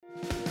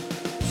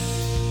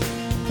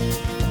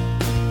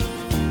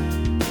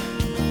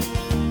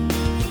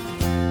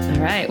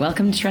right.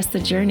 Welcome to Trust the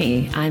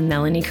Journey. I'm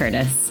Melanie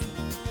Curtis.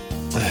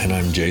 And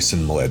I'm Jason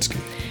Moledzki.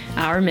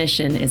 Our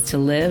mission is to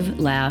live,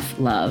 laugh,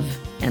 love,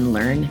 and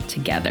learn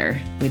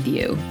together with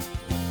you.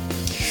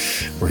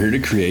 We're here to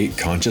create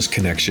conscious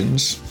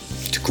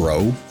connections, to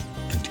grow,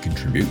 and to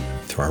contribute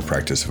through our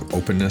practice of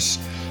openness,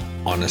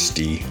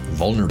 honesty,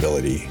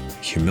 vulnerability,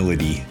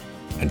 humility,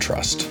 and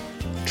trust.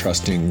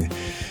 Trusting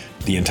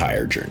the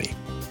entire journey.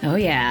 Oh,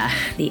 yeah.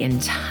 The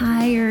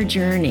entire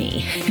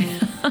journey.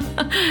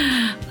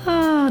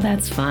 Oh,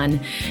 that's fun.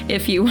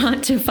 If you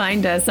want to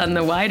find us on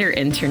the wider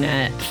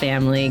internet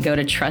family, go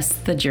to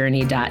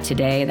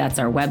trustthejourney.today. That's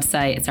our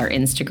website. It's our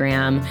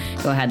Instagram.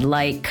 Go ahead,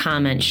 like,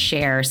 comment,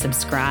 share,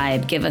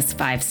 subscribe. Give us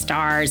 5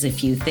 stars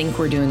if you think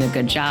we're doing a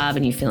good job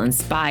and you feel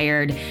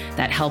inspired.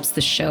 That helps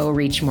the show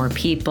reach more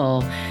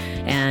people.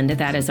 And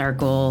that is our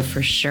goal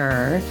for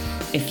sure.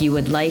 If you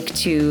would like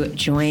to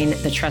join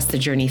the Trust the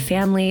Journey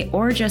family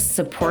or just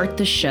support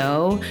the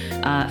show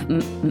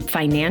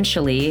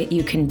financially,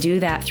 you can do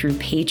that through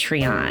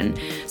Patreon.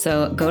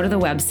 So go to the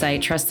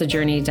website,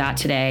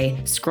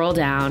 trustthejourney.today, scroll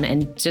down,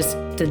 and just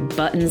the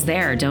buttons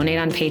there. Donate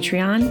on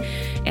Patreon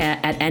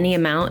at any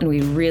amount, and we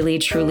really,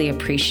 truly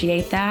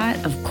appreciate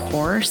that. Of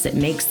course, it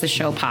makes the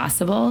show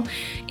possible,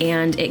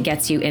 and it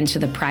gets you into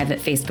the private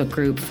Facebook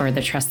group for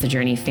the Trust the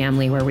Journey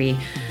family, where we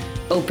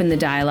open the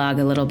dialogue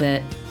a little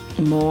bit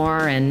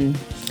more and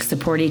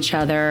support each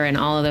other and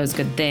all of those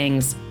good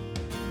things.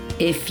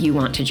 If you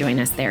want to join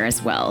us there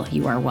as well,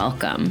 you are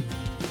welcome.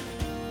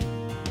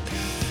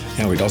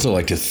 And we'd also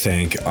like to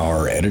thank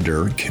our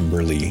editor,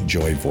 Kimberly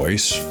Joy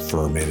Voice,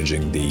 for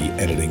managing the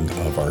editing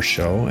of our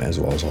show, as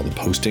well as all the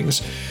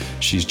postings.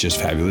 She's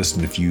just fabulous.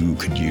 And if you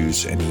could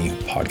use any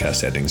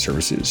podcast editing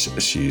services,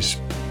 she's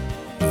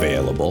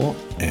available.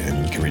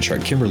 And you can reach her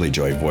at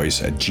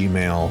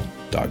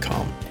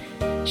kimberlyjoyvoice@gmail.com.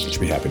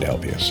 She'd be happy to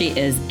help you. She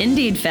is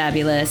indeed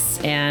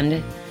fabulous,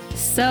 and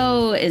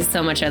so is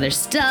so much other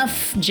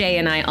stuff. Jay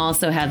and I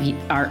also have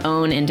our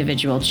own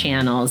individual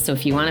channels. So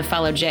if you want to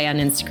follow Jay on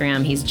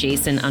Instagram, he's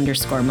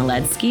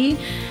Jason_Moledzki.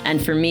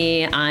 And for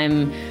me,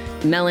 I'm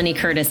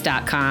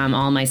melaniecurtis.com.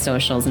 All my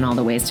socials and all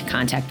the ways to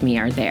contact me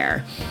are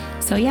there.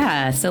 So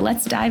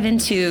let's dive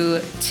into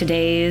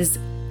today's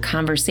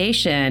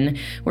conversation.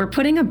 We're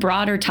putting a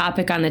broader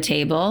topic on the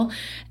table,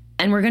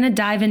 and we're going to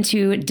dive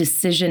into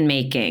decision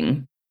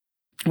making.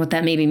 What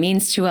that maybe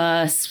means to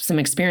us, some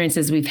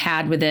experiences we've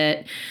had with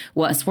it,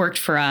 what's worked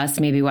for us,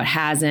 maybe what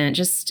hasn't,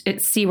 just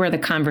see where the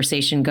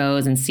conversation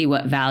goes and see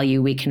what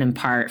value we can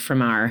impart from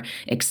our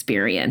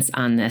experience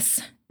on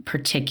this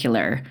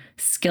particular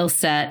skill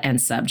set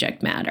and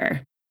subject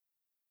matter.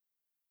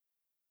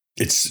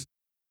 It's,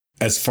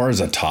 as far as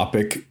a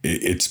topic,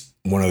 it's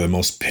one of the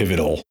most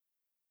pivotal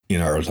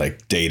in our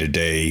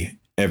day-to-day,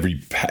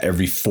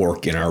 every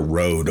fork in our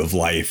road of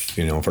life.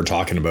 If we're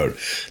talking about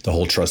the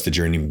whole trust the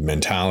journey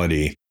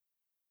mentality,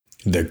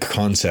 the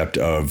concept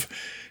of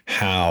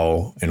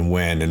how and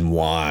when and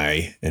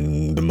why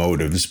and the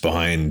motives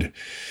behind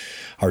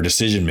our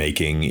decision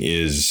making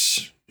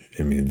is,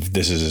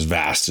 this is as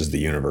vast as the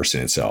universe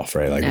in itself,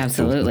 right?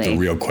 Absolutely. The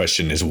real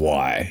question is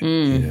why.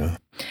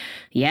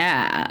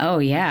 Yeah. Oh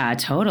yeah,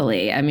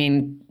 totally.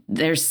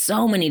 There's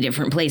so many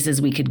different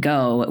places we could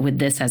go with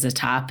this as a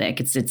topic.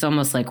 It's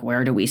almost like,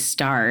 where do we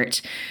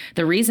start?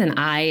 The reason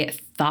I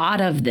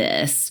thought of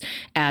this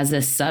as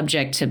a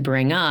subject to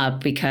bring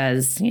up,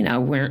 because, we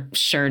weren't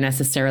sure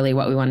necessarily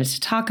what we wanted to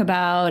talk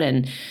about,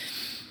 and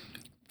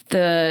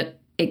the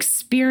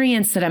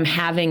experience that I'm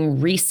having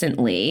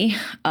recently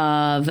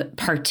of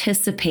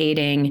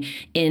participating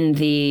in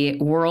the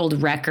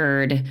world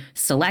record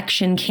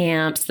selection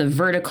camps, the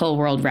vertical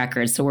world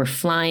record. So we're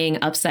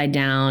flying upside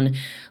down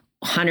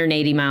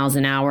 180 miles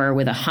an hour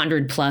with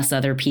 100 plus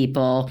other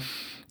people.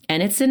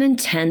 And it's an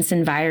intense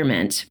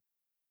environment.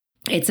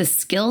 It's a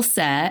skill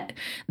set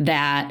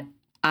that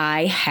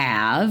I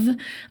have.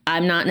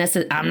 I'm not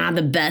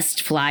the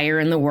best flyer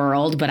in the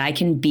world, but I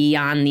can be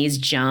on these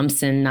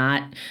jumps and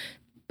not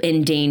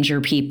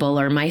endanger people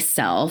or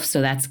myself.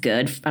 So that's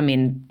good.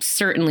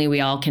 Certainly we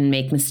all can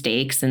make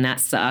mistakes, and that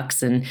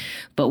sucks.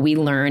 But we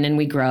learn and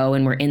we grow,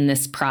 and we're in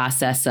this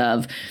process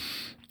of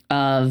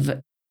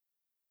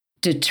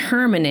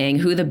determining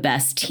who the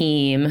best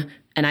team,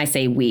 and I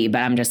say we, but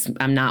I'm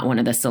not one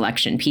of the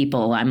selection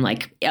people. I'm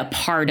like a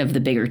part of the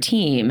bigger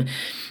team.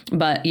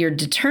 But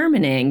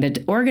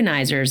the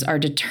organizers are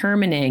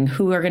determining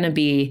who are going to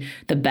be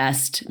the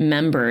best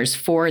members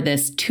for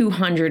this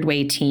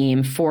 200-way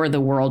team for the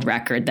world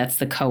record. That's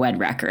the co-ed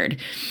record.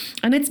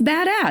 And it's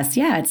badass.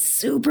 Yeah, it's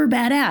super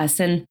badass.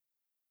 And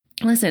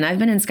listen, I've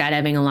been in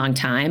skydiving a long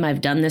time.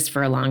 I've done this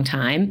for a long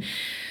time.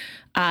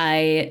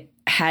 I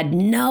had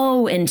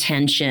no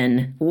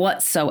intention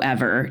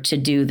whatsoever to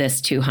do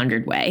this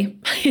 200-way.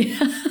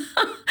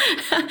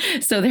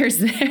 So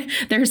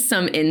there's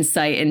some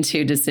insight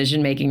into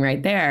decision making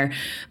right there.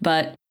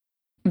 But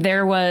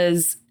there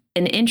was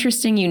an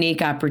interesting,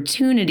 unique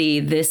opportunity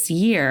this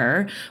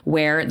year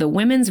where the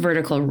women's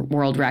vertical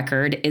world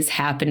record is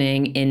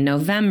happening in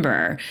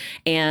November.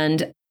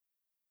 And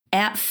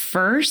at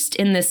first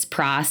in this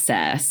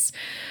process,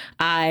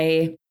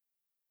 I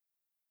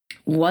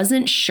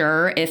wasn't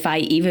sure if I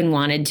even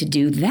wanted to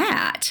do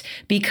that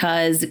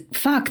because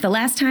the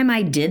last time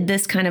I did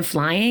this kind of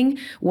flying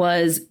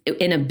was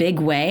in a big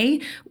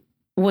way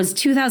was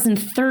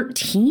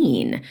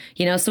 2013,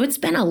 so it's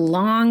been a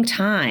long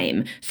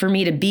time for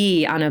me to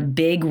be on a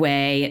big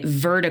way,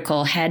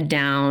 vertical, head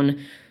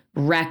down,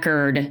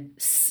 record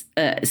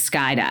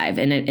skydive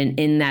and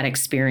in that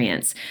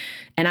experience.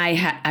 And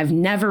I've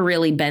never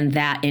really been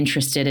that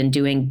interested in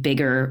doing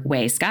bigger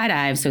way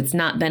skydives. So it's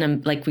not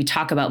been like we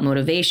talk about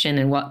motivation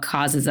and what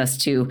causes us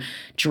to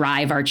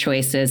drive our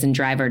choices and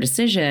drive our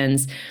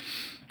decisions.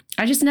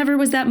 I just never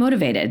was that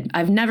motivated.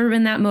 I've never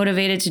been that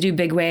motivated to do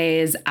big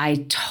ways.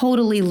 I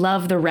totally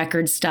love the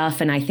record stuff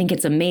and I think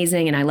it's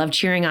amazing and I love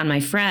cheering on my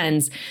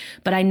friends,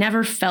 but I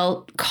never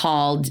felt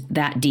called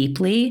that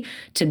deeply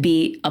to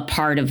be a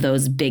part of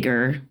those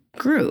bigger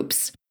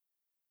groups.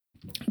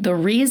 The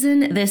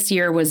reason this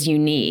year was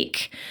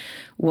unique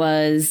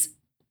was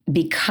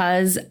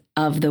because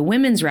of the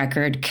women's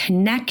record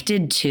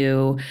connected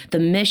to the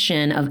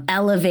mission of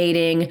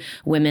elevating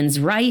women's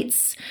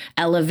rights,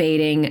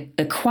 elevating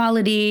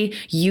equality,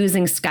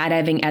 using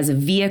skydiving as a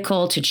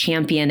vehicle to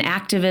champion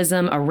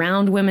activism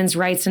around women's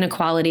rights and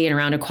equality and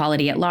around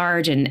equality at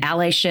large and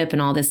allyship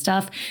and all this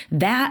stuff.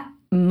 That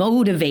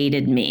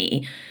motivated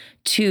me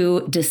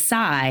to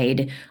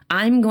decide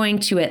I'm going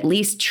to at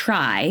least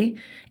try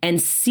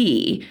and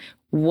see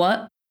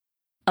what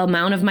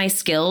amount of my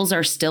skills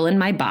are still in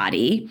my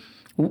body.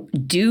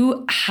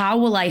 How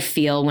will I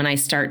feel when I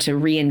start to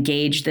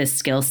re-engage this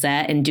skill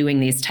set and doing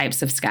these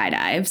types of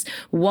skydives?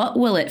 What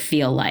will it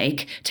feel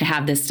like to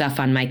have this stuff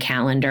on my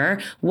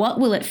calendar? What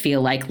will it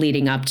feel like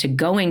leading up to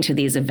going to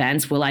these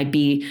events? Will I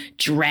be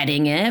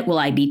dreading it? Will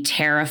I be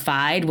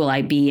terrified? Will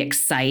I be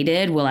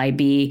excited? Will I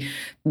be,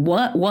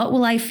 what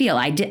will I feel?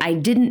 I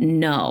didn't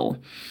know.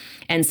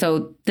 And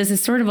so this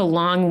is sort of a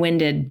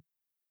long-winded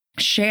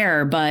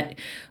share, but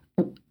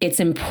it's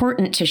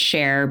important to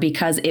share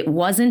because it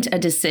wasn't a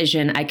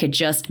decision I could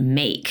just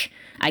make.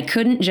 I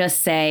couldn't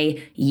just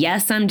say,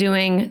 yes, I'm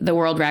doing the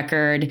world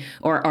record,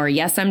 or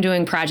yes, I'm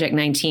doing Project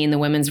 19, the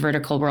women's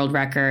vertical world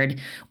record,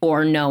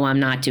 or no, I'm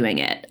not doing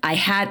it.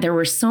 There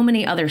were so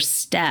many other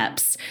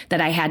steps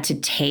that I had to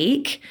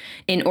take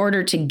in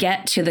order to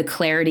get to the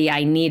clarity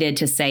I needed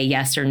to say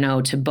yes or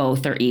no to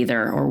both or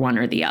either or one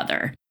or the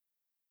other.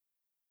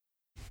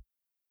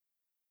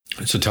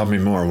 So tell me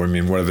more. I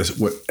mean,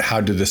 how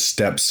do the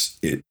steps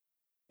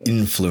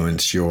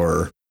influence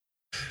your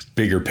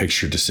bigger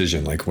picture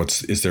decision? Like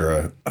is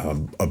there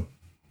a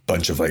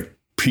bunch of like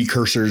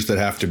precursors that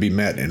have to be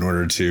met in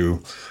order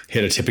to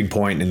hit a tipping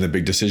point in the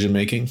big decision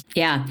making?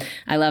 Yeah,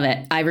 I love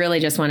it. I really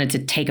just wanted to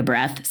take a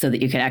breath so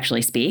that you could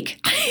actually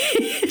speak.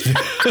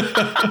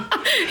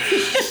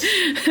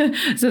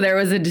 So there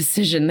was a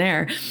decision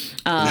there.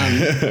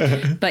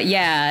 But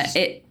yeah,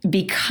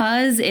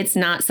 because it's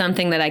not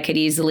something that I could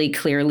easily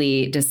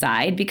clearly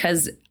decide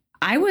because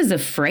I was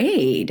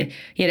afraid,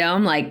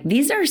 I'm like,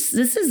 this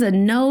is a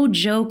no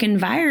joke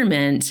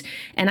environment.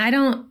 And I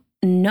don't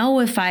know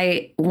if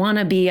I want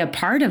to be a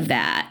part of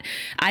that.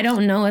 I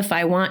don't know if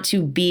I want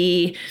to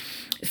be,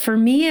 for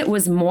me, it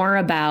was more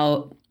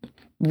about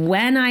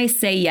when I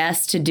say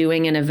yes to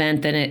doing an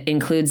event that it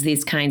includes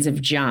these kinds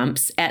of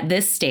jumps at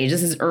this stage.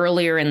 This is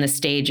earlier in the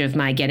stage of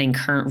my getting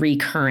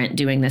recurrent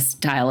doing this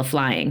style of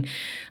flying.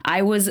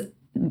 I was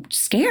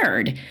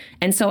scared.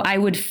 And so I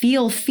would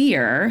feel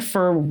fear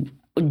for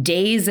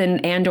days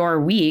and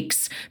or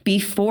weeks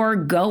before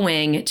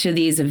going to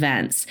these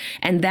events.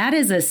 And that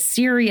is a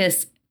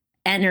serious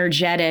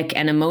energetic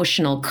and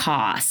emotional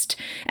cost.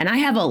 And I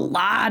have a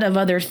lot of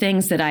other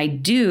things that I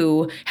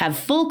do have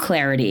full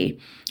clarity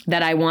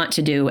that I want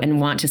to do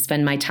and want to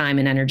spend my time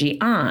and energy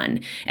on.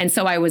 And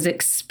so I was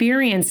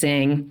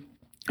experiencing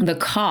the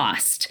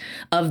cost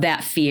of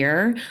that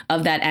fear,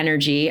 of that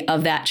energy,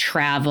 of that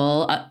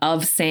travel,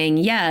 of saying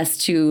yes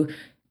to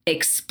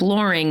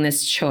exploring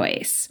this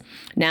choice.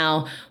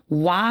 Now,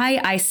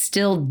 why I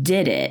still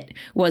did it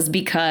was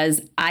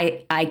because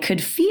I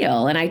could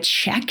feel, and I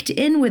checked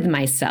in with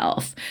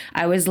myself.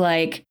 I was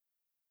like,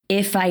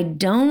 if I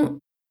don't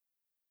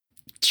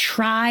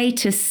try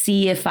to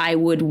see if I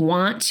would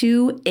want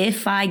to,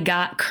 if I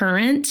got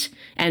current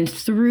and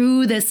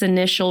through this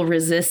initial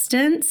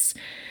resistance,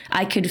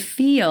 I could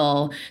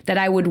feel that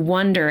I would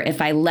wonder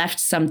if I left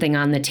something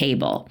on the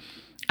table.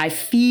 I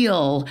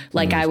feel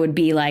like I would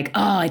be like,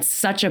 oh, it's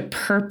such a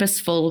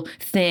purposeful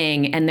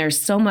thing. And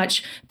there's so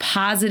much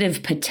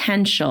positive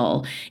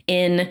potential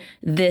in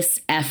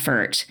this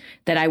effort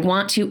that I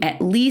want to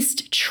at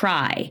least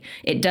try.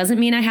 It doesn't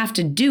mean I have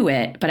to do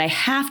it, but I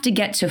have to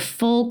get to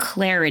full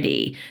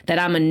clarity that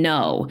I'm a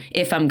no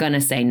if I'm going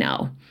to say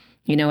no.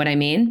 You know what I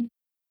mean?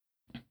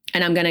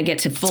 And I'm going to get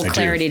to full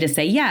clarity to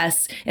say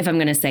yes if I'm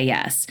going to say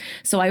yes.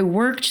 So I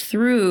worked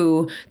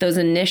through those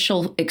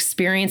initial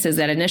experiences,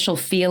 that initial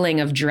feeling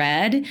of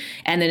dread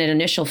and then an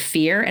initial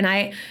fear. And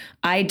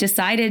I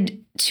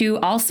decided to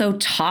also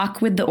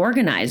talk with the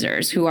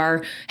organizers who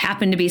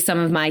happen to be some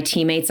of my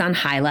teammates on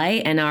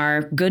Highlight and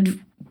are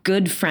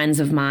good friends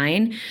of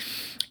mine,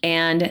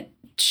 and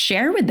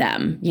share with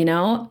them,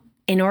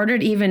 in order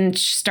to even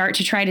start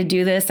to try to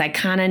do this, I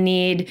kind of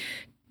need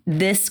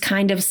this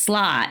kind of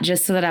slot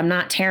just so that I'm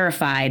not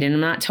terrified and I'm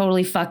not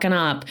totally fucking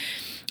up.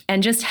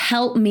 And just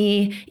help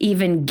me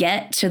even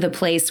get to the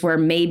place where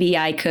maybe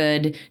I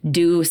could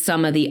do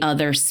some of the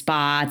other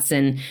spots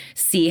and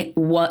see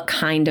what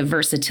kind of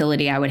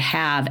versatility I would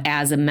have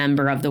as a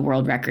member of the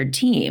world record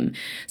team.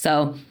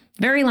 So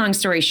very long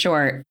story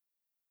short,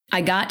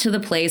 I got to the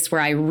place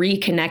where I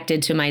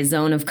reconnected to my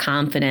zone of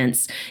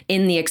confidence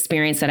in the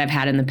experience that I've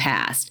had in the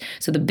past.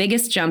 So the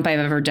biggest jump I've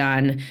ever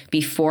done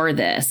before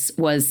this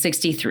was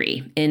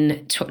 63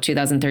 in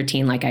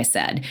 2013, like I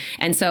said.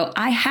 And so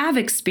I have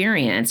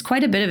experience,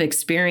 quite a bit of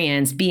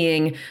experience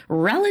being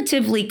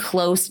relatively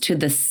close to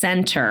the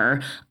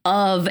center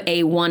of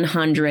a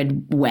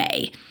 100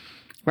 way,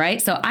 right?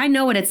 So I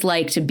know what it's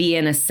like to be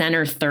in a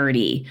center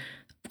 30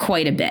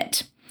 quite a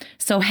bit.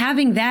 So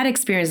having that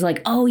experience,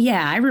 like, oh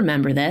yeah, I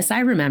remember this.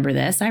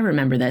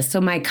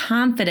 So my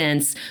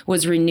confidence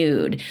was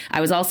renewed. I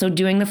was also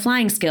doing the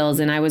flying skills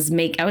and I was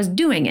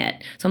doing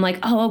it. So I'm like,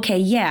 oh, okay,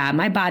 yeah,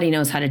 my body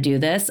knows how to do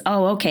this.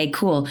 Oh, okay,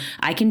 cool.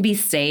 I can be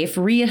safe,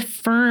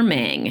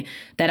 reaffirming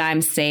that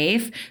I'm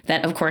safe,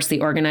 that of course the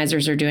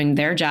organizers are doing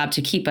their job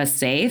to keep us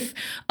safe.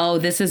 Oh,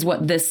 this is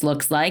what this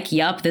looks like.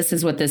 Yup, this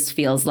is what this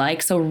feels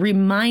like. So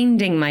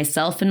reminding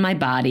myself and my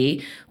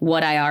body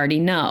what I already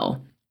know.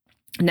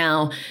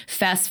 Now,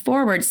 fast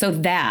forward, so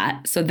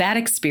that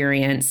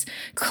experience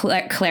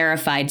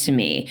clarified to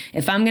me,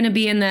 if I'm going to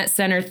be in that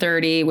center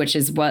 30, which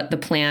is what the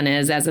plan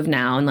is as of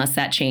now, unless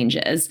that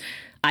changes,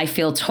 I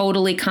feel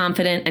totally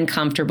confident and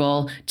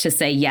comfortable to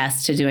say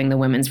yes to doing the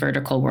women's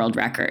vertical world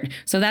record.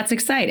 So that's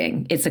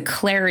exciting. It's a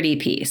clarity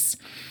piece.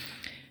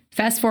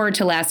 Fast forward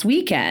to last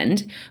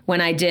weekend when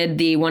I did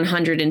the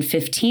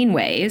 115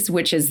 ways,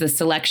 which is the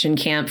selection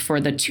camp for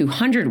the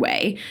 200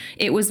 way.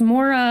 It was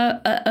more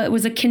it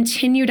was a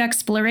continued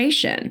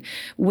exploration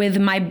with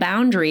my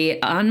boundary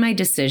on my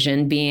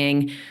decision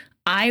being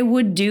I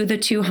would do the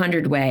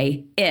 200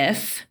 way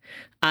if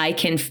I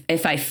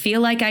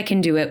feel like I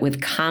can do it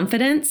with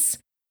confidence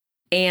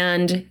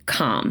and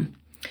calm,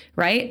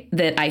 right?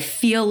 That I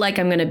feel like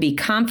I'm going to be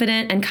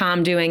confident and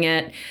calm doing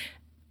it,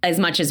 as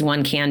much as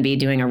one can be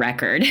doing a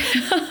record,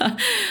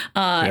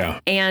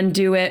 and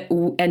do it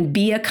and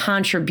be a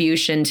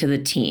contribution to the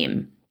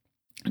team.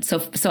 So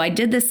I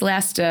did this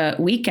last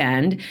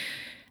weekend,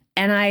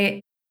 and I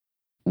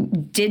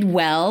did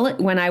well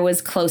when I was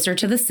closer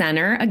to the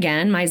center,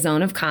 again, my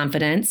zone of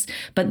confidence.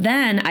 But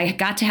then I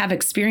got to have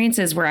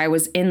experiences where I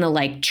was in the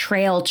like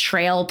trail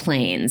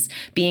planes,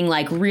 being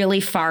like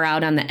really far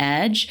out on the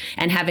edge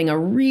and having a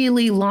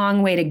really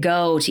long way to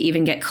go to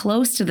even get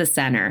close to the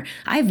center.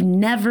 I've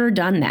never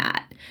done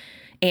that.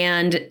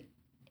 And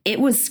it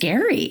was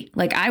scary.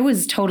 Like I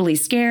was totally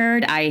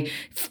scared. I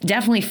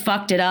definitely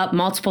fucked it up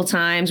multiple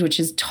times, which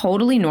is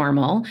totally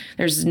normal.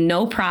 There's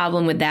no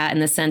problem with that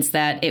in the sense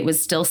that it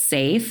was still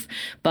safe.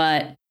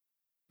 But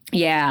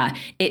yeah,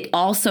 it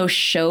also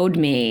showed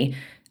me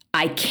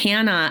I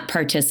cannot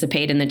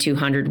participate in the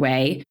 200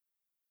 way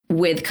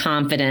with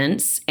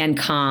confidence and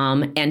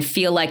calm and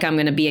feel like I'm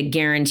going to be a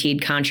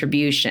guaranteed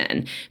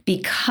contribution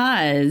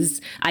because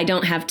I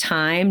don't have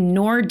time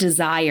nor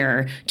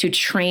desire to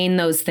train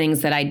those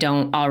things that I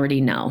don't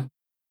already know.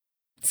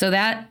 So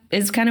that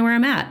is kind of where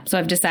I'm at. So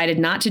I've decided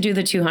not to do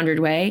the 200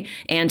 way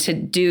and to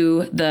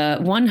do the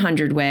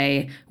 100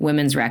 way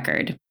women's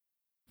record.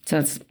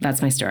 So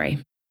that's my story.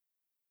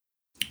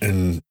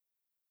 And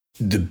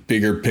the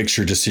bigger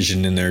picture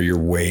decision in there, you're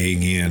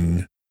weighing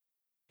in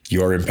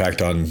your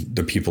impact on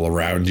the people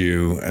around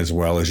you, as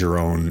well as your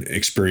own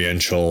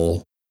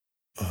experiential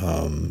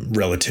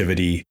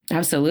relativity.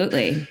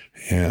 Absolutely.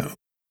 Yeah.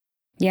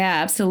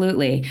 Yeah,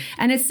 absolutely.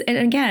 And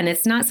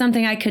it's not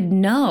something I could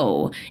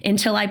know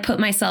until I put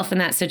myself in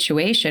that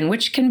situation,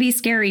 which can be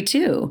scary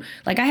too.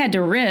 Like I had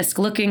to risk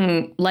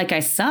looking like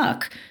I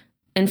suck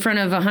in front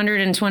of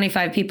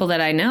 125 people that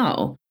I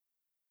know.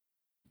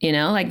 You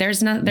know, like there's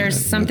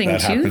something to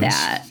happens.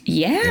 That.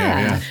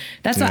 Yeah.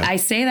 That's why I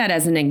say that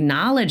as an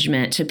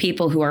acknowledgement to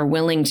people who are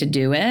willing to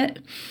do it.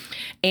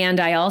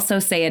 And I also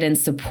say it in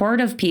support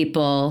of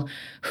people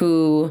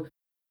who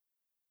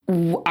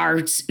are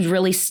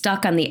really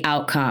stuck on the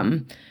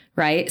outcome,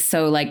 right?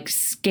 So like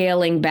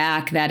scaling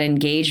back that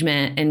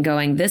engagement and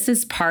going, this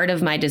is part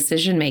of my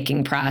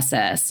decision-making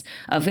process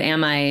of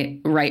am I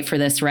right for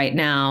this right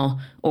now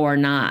or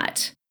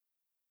not?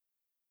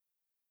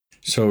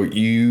 So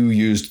you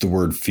used the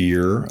word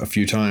fear a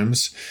few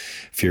times.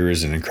 Fear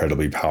is an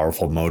incredibly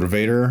powerful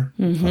motivator.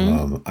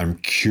 Mm-hmm. I'm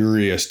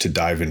curious to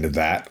dive into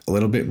that a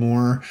little bit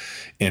more.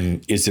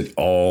 And is it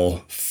all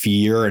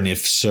fear? And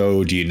if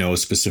so, do you know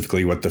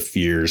specifically what the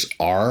fears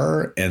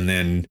are? And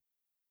then,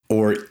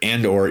 or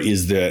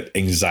is the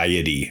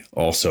anxiety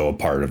also a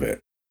part of it?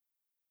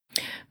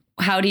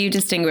 How do you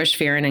distinguish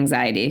fear and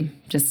anxiety?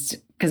 Just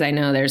because I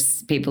know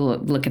there's people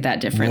who look at that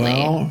differently.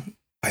 Well,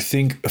 I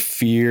think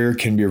fear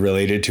can be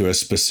related to a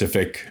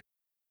specific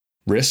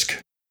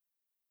risk,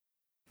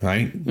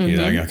 right?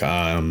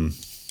 Mm-hmm.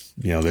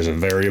 there's a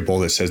variable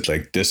that says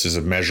like, this is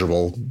a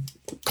measurable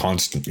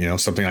constant,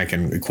 something I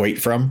can equate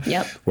from.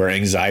 Yep. Where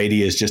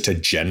anxiety is just a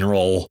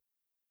general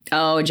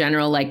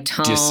like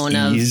tone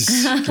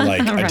dis-ease, of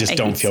like right. I just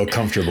don't feel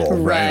comfortable.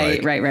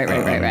 Right.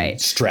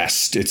 Right.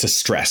 Stressed. It's a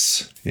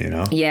stress,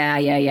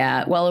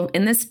 Yeah. Well,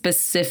 in this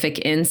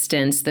specific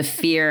instance, the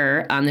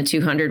fear on the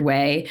 200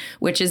 way,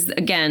 which is,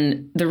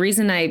 again, the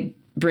reason I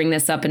bring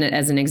this up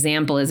as an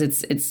example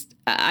is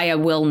I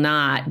will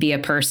not be a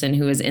person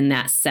who is in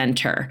that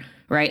center.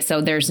 Right.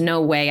 So there's no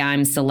way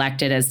I'm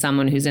selected as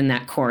someone who's in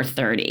that core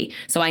 30.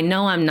 So I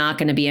know I'm not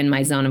going to be in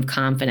my zone of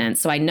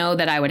confidence. So I know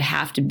that I would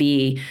have to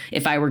be,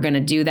 if I were going to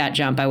do that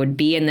jump, I would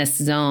be in this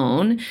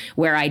zone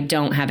where I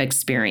don't have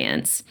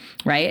experience.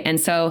 Right.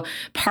 And so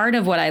part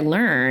of what I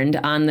learned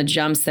on the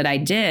jumps that I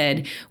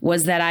did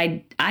was that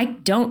I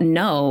don't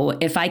know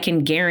if I can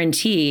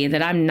guarantee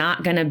that I'm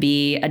not going to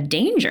be a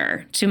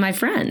danger to my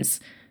friends.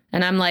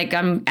 And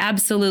I'm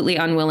absolutely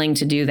unwilling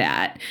to do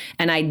that.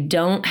 And I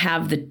don't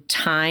have the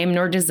time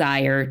nor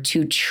desire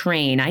to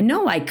train. I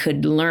know I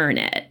could learn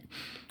it.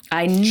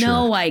 I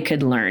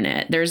could learn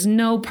it. There's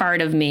no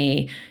part of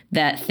me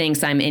that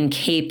thinks I'm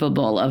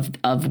incapable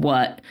of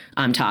what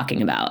I'm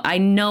talking about. I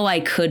know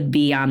I could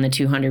be on the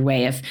 200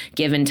 way if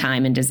given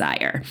time and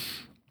desire.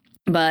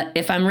 But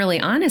if I'm really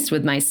honest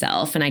with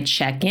myself and I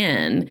check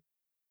in,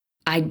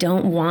 I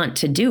don't want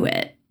to do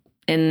it.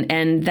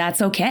 And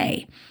that's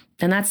okay.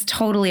 And that's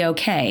totally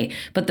okay.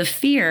 But the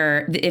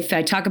fear, if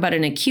I talk about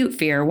an acute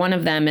fear, one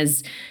of them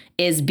is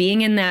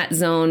being in that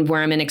zone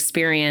where I'm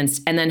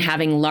inexperienced and then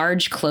having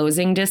large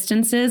closing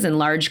distances and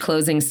large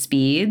closing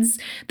speeds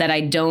that I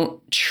don't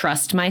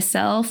trust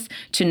myself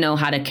to know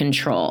how to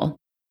control.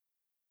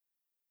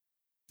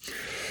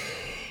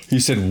 You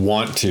said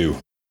want to.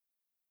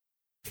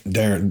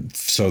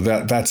 So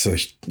that's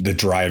the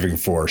driving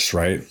force,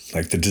 right?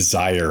 Like the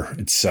desire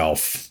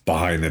itself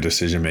behind the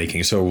decision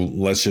making. So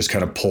let's just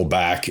kind of pull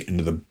back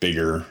into the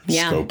bigger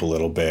scope a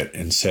little bit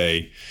and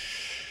say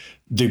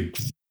the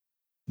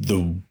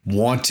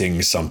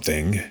wanting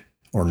something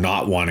or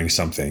not wanting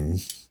something.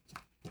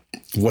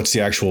 What's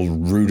the actual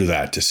root of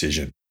that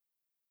decision?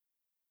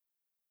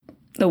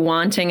 The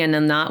wanting and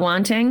the not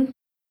wanting?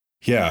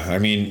 Yeah, I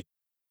mean,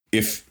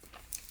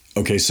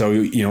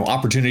 so,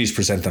 opportunities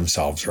present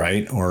themselves,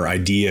 right? Or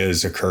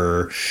ideas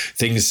occur,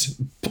 things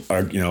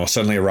are,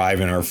 suddenly arrive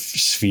in our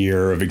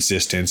sphere of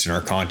existence, in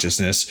our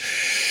consciousness,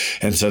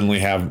 and suddenly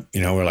have,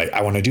 we're like,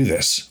 I want to do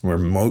this. We're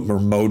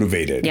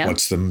motivated. Yep.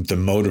 What's the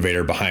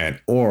motivator behind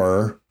it?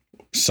 Or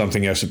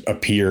something else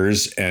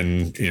appears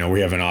and,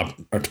 we have an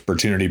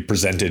opportunity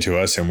presented to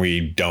us and we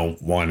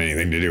don't want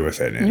anything to do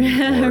with it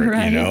anymore.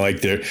 Right.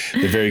 Like the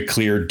very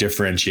clear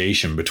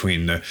differentiation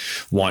between the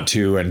want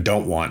to and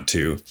don't want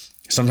to.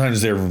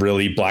 Sometimes they're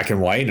really black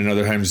and white and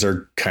other times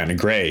they're kind of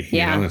gray.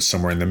 It's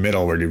somewhere in the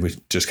middle where we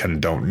just kind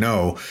of don't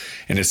know.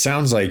 And it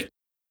sounds like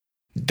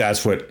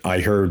that's what I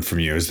heard from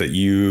you, is that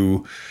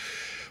you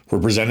were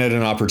presented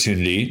an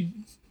opportunity.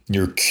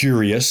 You're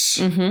curious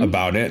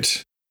about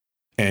it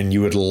and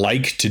you would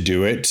like to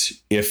do it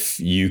if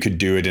you could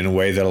do it in a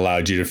way that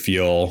allowed you to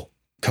feel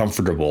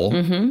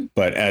comfortable.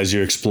 But as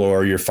you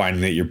explore, you're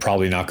finding that you're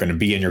probably not going to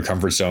be in your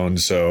comfort zone.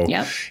 So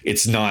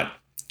it's not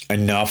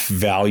enough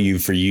value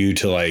for you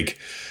to like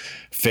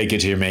fake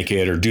it till you make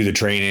it or do the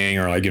training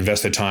or like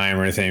invest the time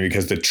or anything,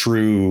 because the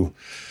true,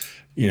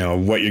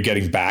 what you're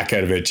getting back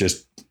out of it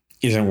just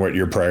isn't what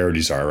your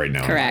priorities are right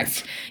now.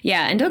 Correct.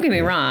 Yeah. And don't get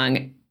me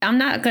wrong. I'm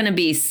not going to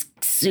be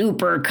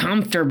super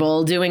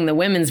comfortable doing the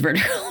women's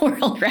vertical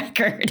world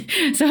record.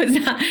 So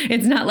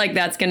it's not like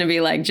that's going to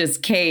be like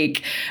just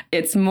cake.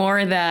 It's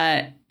more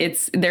that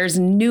there's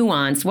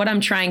nuance. What I'm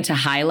trying to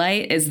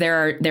highlight is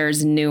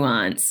there's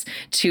nuance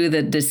to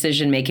the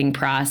decision-making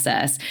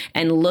process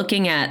and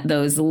looking at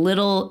those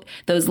little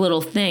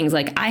things.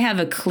 Like I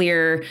have a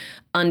clear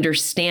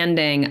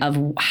understanding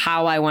of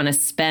how I want to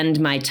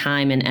spend my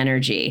time and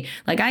energy.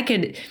 Like I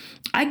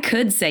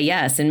could say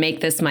yes and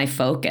make this my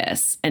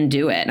focus and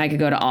do it. And I could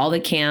go to all the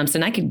camps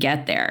and I could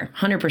get there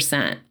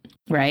 100%,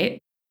 right?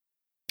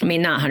 I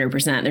mean, not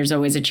 100%. There's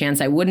always a chance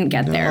I wouldn't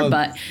get there,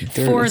 but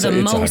for the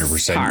most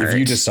 100%. Part, if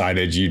you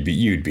decided, you'd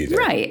be there.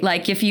 Right.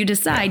 Like if you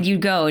decide, you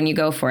go and you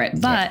go for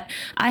it. But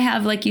I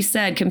have, like you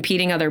said,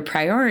 competing other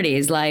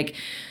priorities. Like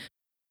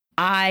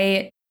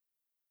I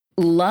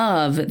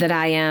love that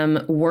I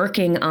am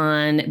working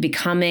on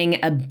becoming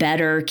a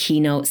better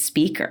keynote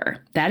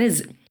speaker. That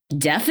is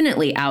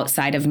definitely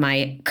outside of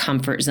my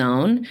comfort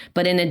zone,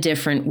 but in a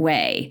different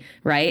way.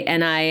 Right.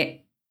 And I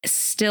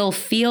still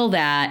feel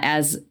that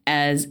as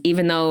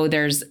even though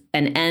there's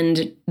an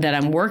end that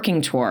I'm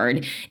working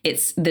toward,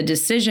 it's the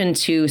decision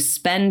to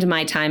spend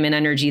my time and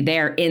energy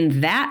there in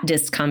that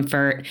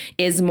discomfort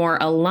is more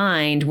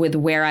aligned with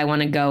where I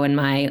want to go in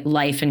my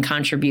life and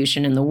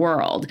contribution in the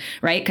world.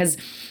 Right. Because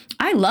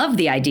I love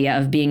the idea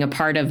of being a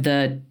part of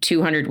the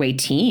 200-way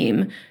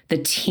team. The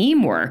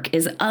teamwork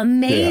is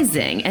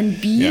amazing and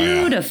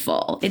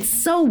beautiful. It's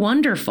so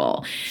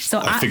wonderful. So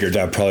I figured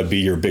that'd probably be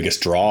your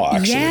biggest draw,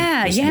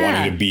 actually.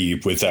 Wanting to be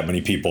with that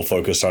many people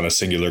focused on a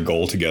singular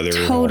goal together.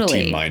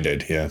 Totally.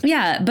 Team-minded. Yeah.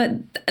 Yeah. But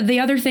the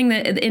other thing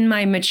that in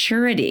my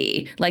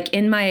maturity, like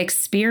in my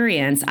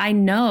experience, I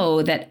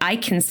know that I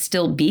can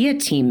still be a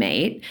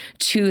teammate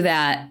to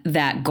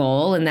that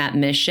goal and that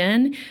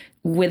mission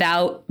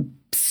without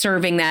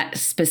serving that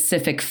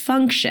specific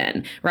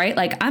function, right?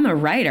 Like I'm a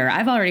writer.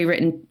 I've already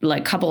written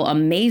like a couple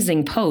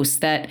amazing posts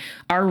that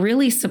are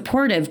really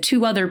supportive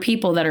to other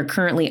people that are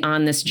currently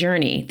on this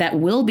journey that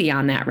will be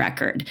on that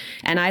record.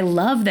 And I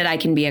love that I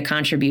can be a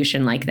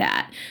contribution like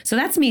that. So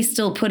that's me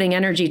still putting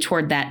energy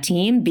toward that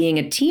team, being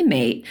a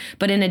teammate,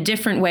 but in a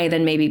different way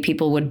than maybe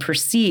people would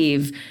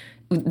perceive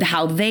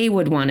how they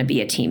would want to be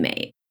a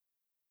teammate.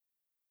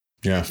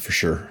 Yeah, for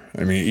sure.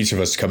 I mean, each of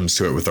us comes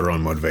to it with our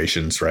own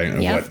motivations, right?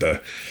 And what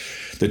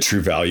the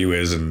true value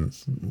is and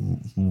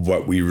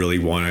what we really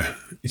want to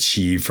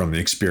achieve from the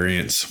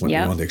experience, what we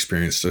want the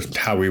experience to,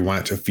 how we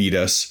want it to feed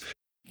us.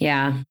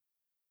 Yeah.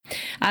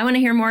 I want to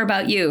hear more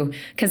about you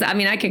because I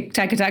mean, I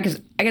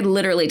could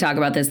literally talk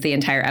about this the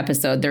entire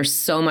episode. There's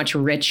so much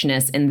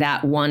richness in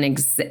that one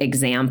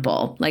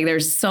example. Like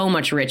there's so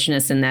much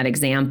richness in that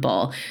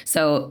example.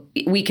 So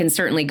we can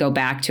certainly go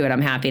back to it.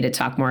 I'm happy to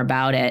talk more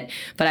about it,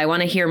 but I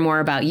want to hear more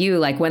about you.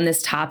 Like when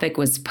this topic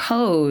was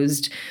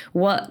posed,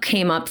 what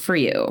came up for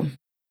you?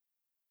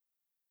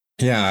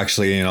 Yeah,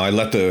 actually, I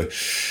let the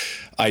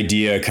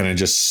idea kind of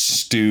just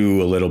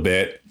stew a little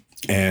bit.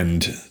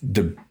 And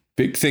the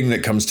big thing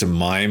that comes to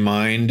my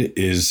mind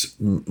is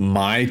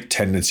my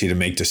tendency to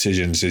make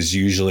decisions is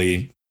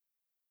usually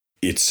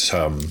it's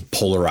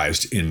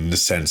polarized in the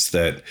sense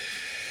that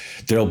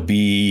there'll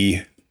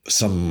be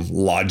some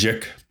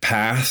logic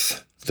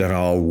path that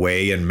I'll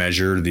weigh and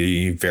measure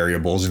the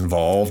variables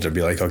involved and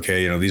be like,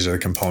 okay, these are the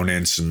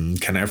components and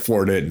can I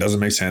afford it? Does it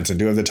make sense? And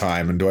do I have the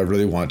time? And do I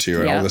really want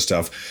to? And all this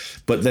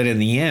stuff. But then in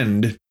the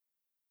end,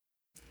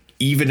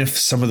 even if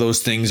some of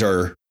those things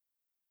are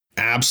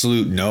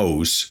absolute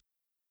no's,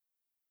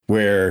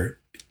 where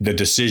the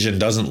decision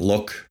doesn't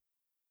look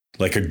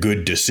like a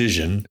good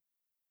decision,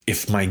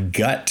 if my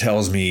gut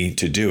tells me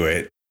to do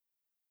it,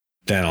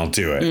 then I'll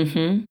do it.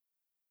 Mm-hmm.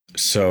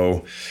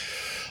 So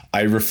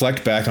I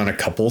reflect back on a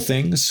couple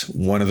things.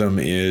 One of them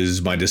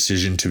is my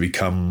decision to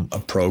become a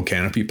pro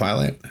canopy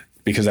pilot,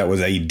 because that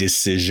was a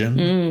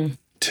decision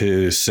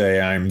to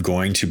say I'm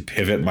going to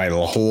pivot my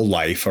whole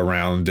life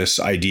around this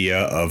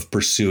idea of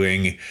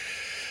pursuing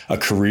a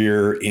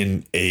career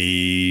in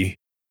a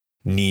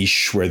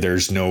niche where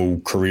there's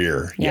no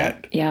career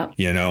yet. Yeah.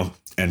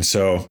 And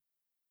so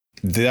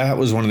that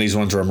was one of these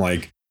ones where I'm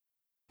like,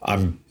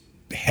 I'm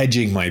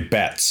hedging my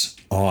bets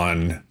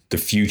on the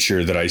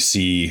future that I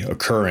see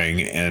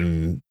occurring,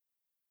 and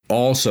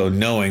also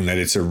knowing that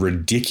it's a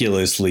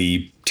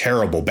ridiculously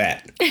terrible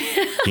bet.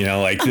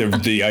 Like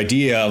the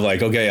idea of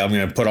like, okay, I'm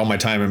going to put all my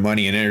time and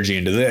money and energy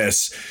into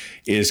this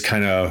is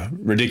kind of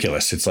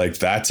ridiculous. It's like,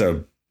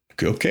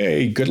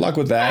 okay, good luck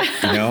with that.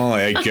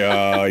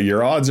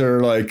 Your odds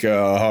are like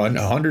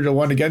 100 to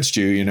 1 against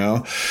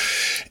you,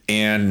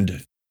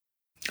 and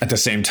at the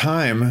same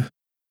time,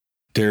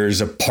 there's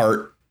a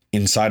part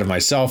inside of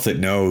myself that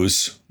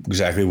knows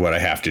exactly what I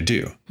have to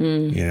do,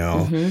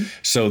 Mm-hmm.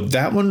 So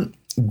that one,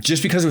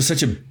 just because it was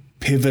such a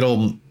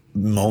pivotal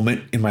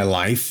moment in my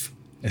life,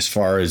 as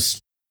far as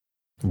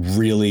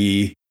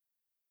really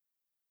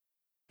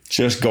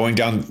just going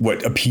down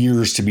what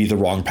appears to be the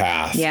wrong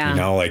path,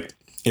 like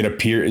it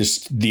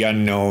appears the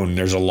unknown.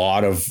 There's a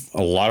lot of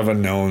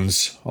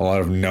unknowns, a lot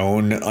of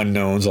known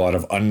unknowns, a lot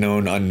of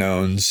unknown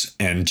unknowns,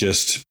 and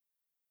just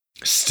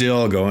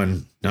still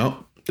going,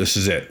 no, this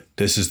is it.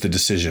 This is the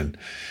decision.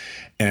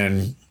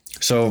 And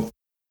so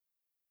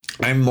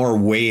I'm more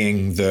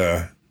weighing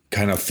the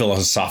kind of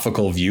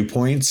philosophical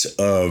viewpoints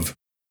of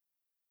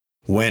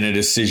when a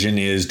decision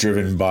is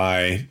driven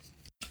by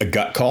a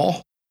gut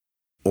call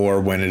or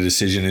when a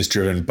decision is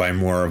driven by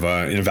more of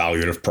an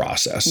evaluative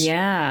process.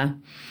 Yeah.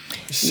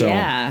 So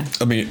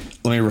let me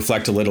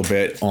reflect a little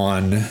bit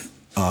on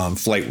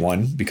Flight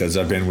One, because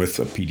I've been with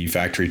a PD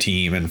Factory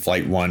team and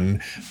Flight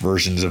One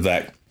versions of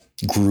that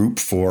group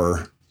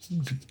for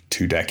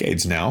 2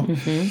 decades now.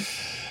 Mm-hmm.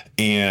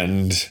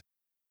 And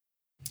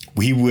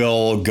we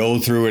will go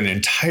through an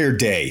entire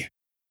day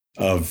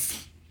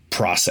of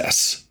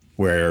process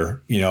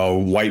where,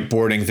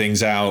 whiteboarding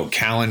things out,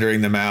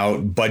 calendaring them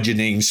out,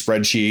 budgeting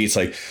spreadsheets,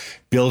 like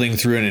building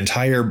through an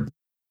entire,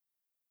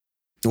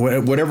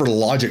 whatever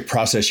logic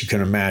process you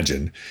can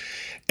imagine.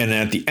 And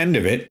then at the end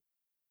of it,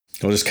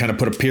 we'll just kind of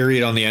put a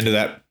period on the end of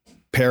that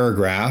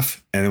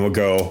paragraph, and then we'll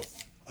go,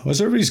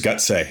 what's everybody's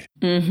gut say?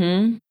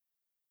 Mm-hmm.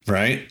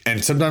 Right.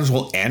 And sometimes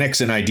we'll annex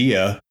an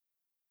idea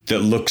that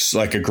looks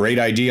like a great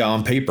idea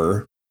on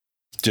paper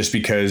just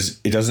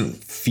because it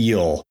doesn't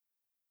feel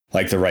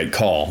like the right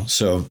call.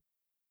 So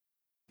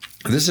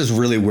this is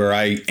really where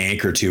I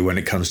anchor to when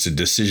it comes to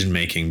decision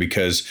making,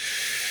 because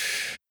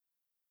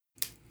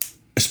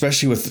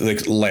especially with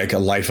like a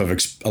life of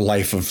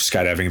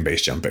skydiving and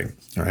base jumping.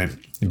 All right.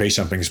 Base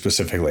jumping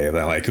specifically.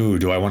 They're like, ooh,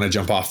 do I want to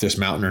jump off this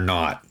mountain or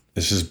not?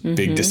 This is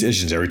big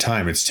decisions every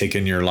time. It's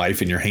taking your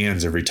life in your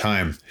hands every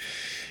time.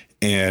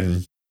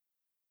 And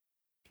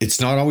it's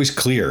not always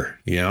clear,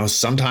 you know,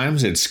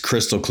 sometimes it's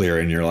crystal clear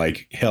and you're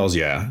like, hells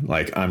yeah,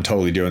 like I'm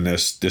totally doing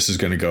this. This is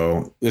going to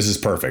go, this is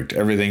perfect.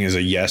 Everything is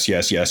a yes,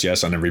 yes, yes,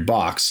 yes on every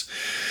box.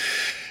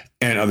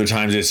 And other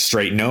times it's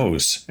straight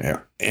no's.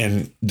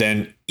 And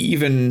then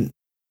even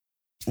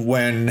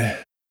when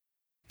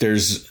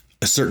there's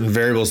certain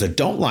variables that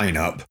don't line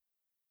up,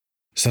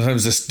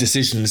 sometimes this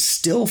decision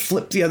still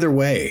flip the other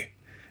way.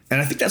 And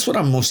I think that's what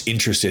I'm most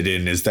interested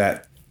in, is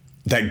that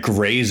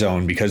gray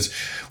zone, because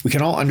we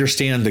can all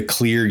understand the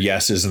clear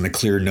yeses and the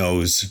clear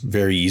nos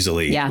very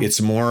easily. Yeah.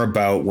 It's more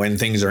about when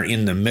things are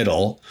in the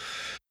middle.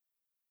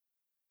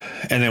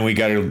 And then we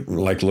got to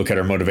like look at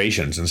our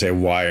motivations and say,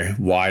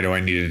 why do I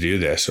need to do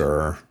this?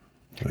 Or,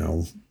 you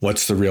know,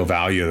 what's the real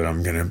value that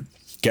I'm going to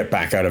get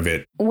back out of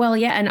it? Well,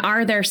 yeah. And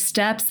are there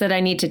steps that I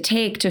need to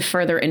take to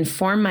further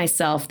inform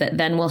myself that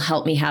then will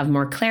help me have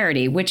more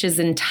clarity, which is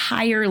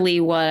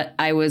entirely what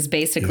I was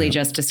basically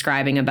just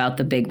describing about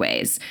the big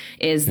ways,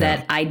 is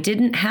that I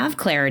didn't have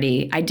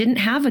clarity. I didn't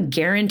have a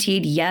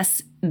guaranteed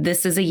yes,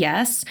 this is a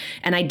yes.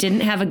 And I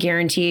didn't have a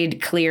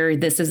guaranteed clear,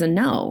 this is a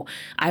no.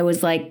 I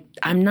was like,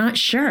 I'm not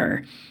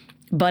sure.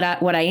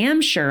 But what I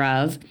am sure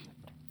of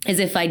is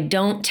if I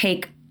don't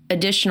take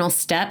additional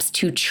steps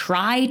to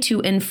try to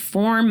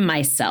inform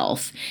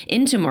myself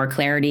into more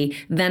clarity,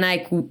 then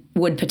I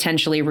would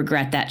potentially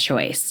regret that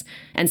choice.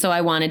 And so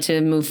I wanted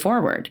to move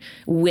forward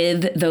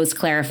with those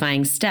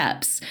clarifying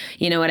steps.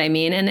 You know what I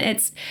mean? And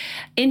it's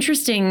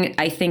interesting,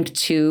 I think,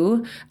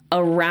 too,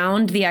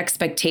 around the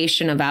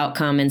expectation of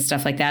outcome and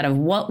stuff like that, of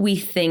what we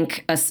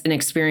think an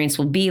experience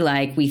will be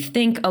like. We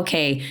think,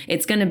 okay,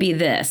 it's going to be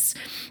this,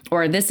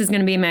 or this is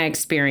going to be my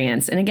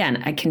experience. And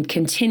again, I can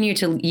continue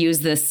to use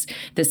this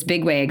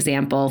big way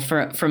example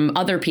from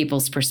other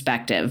people's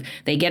perspective.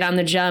 They get on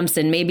the jumps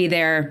and maybe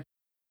they're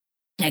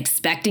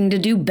expecting to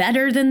do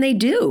better than they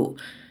do.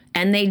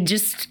 And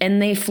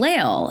they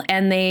flail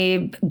and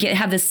they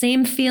have the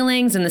same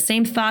feelings and the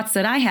same thoughts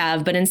that I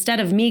have. But instead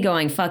of me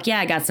going, fuck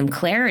yeah, I got some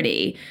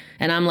clarity,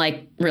 and I'm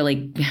like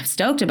really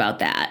stoked about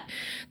that,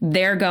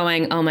 they're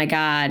going, oh my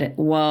God,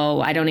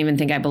 whoa, I don't even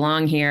think I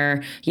belong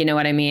here. You know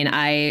what I mean?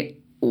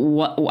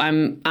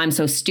 I'm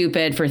so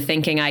stupid for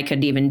thinking I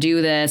could even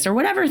do this, or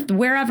whatever,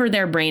 wherever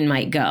their brain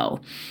might go.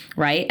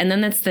 Right. And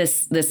then that's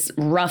this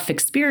rough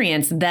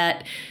experience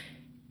that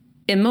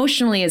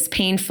emotionally is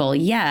painful,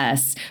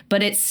 yes,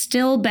 but it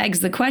still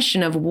begs the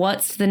question of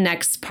what's the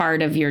next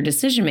part of your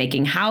decision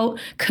making? How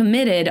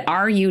committed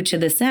are you to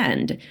this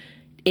end?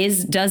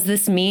 Does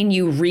this mean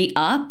you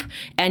re-up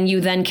and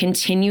you then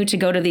continue to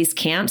go to these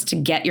camps to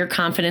get your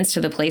confidence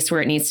to the place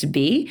where it needs to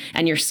be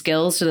and your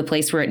skills to the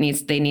place where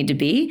they need to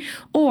be?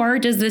 Or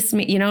does this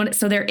mean, you know,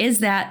 so there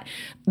is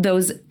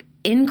those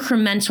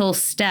incremental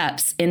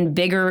steps in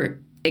bigger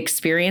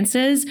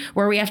experiences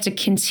where we have to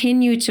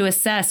continue to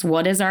assess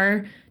what is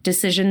our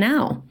decision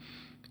now.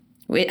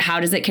 How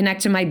does it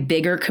connect to my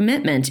bigger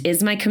commitment?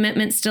 Is my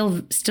commitment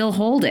still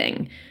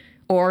holding?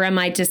 Or am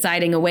I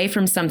deciding away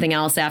from something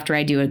else after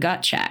I do a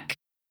gut check?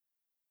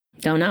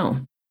 Don't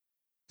know.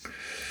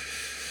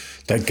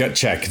 That gut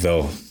check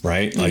though,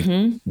 right? Like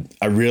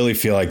I really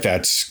feel like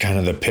that's kind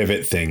of the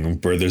pivot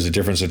thing where there's a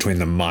difference between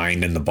the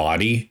mind and the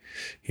body.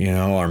 You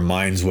know, our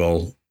minds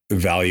will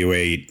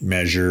evaluate,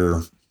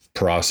 measure,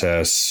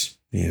 process,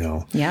 you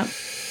know,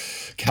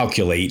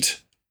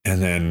 calculate,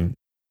 and then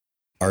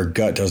our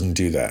gut doesn't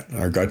do that.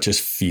 Our gut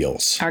just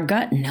feels. Our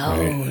gut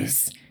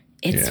knows. Right?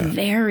 It's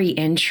very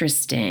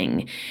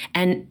interesting.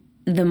 And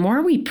the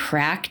more we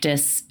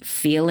practice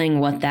feeling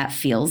what that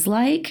feels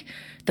like,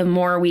 the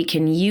more we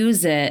can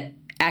use it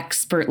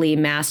expertly,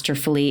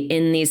 masterfully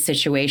in these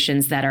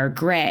situations that are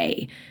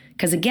gray.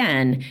 Because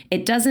again,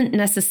 it doesn't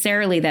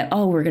necessarily that,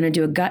 oh, we're going to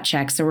do a gut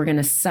check, so we're going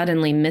to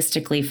suddenly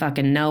mystically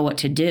fucking know what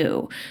to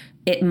do.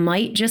 It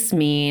might just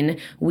mean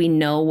we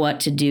know what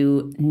to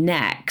do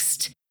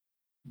next,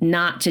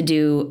 not to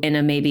do in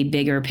a maybe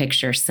bigger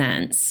picture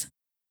sense.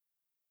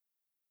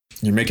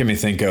 You're making me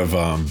think of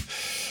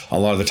a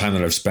lot of the time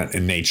that I've spent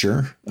in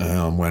nature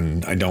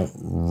when I don't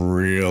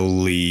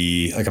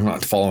really, like I'm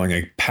not following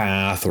a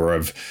path, or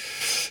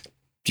I've,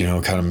 you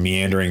know, kind of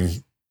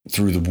meandering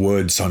through the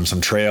woods on some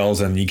trails,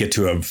 and you get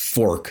to a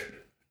fork,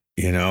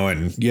 you know,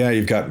 and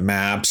you've got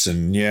maps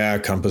and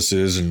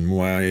compasses and,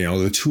 well, you know,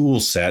 the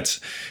tool sets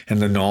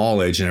and the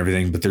knowledge and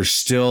everything, but there's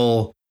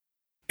still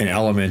an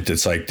element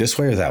that's like this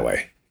way or that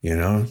way, you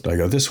know, do I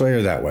go this way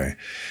or that way?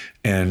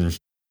 And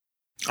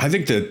I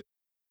think that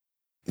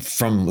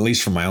at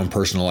least from my own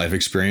personal life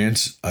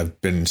experience,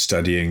 I've been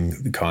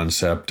studying the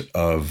concept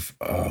of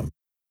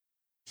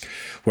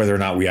whether or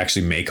not we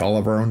actually make all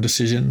of our own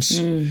decisions.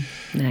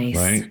 Nice.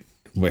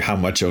 Right? How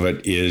much of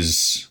it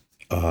is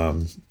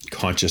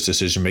conscious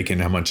decision making?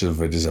 How much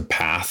of it is a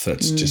path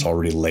that's just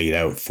already laid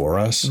out for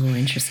us? Oh,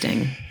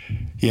 interesting.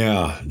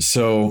 Yeah.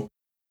 So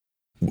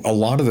a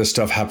lot of this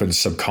stuff happens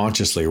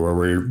subconsciously,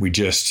 where we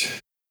just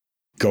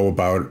go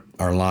about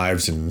our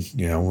lives and,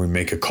 we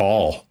make a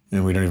call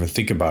and we don't even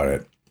think about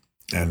it.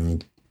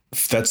 And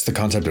that's the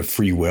concept of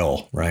free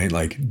will, right?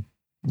 Like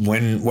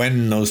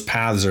when those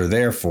paths are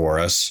there for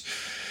us,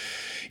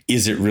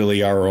 is it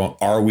really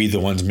are we the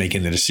ones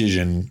making the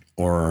decision,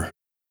 or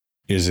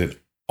is it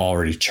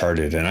already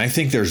charted? And I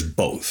think there's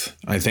both.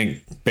 I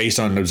think based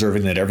on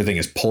observing that everything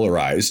is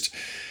polarized,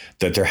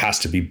 that there has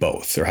to be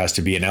both. There has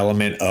to be an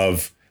element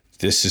of,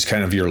 this is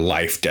kind of your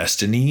life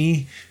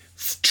destiny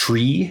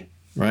tree,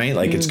 right?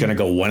 Like it's going to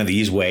go one of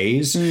these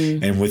ways.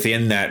 And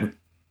within that,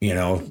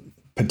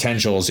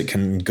 potentials, it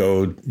can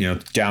go,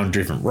 down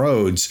different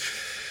roads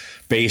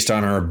based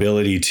on our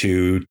ability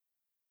to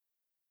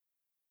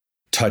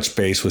touch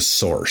base with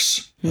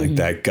source, like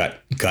that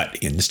gut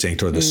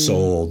instinct, or the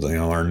soul,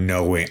 our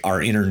knowing,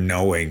 our inner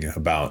knowing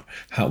about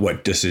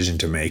what decision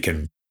to make.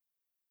 And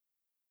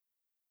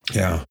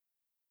yeah,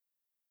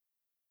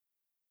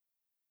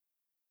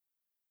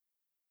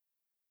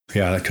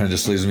 that kind of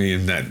just leaves me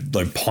in that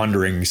like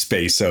pondering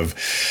space of,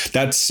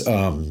 that's,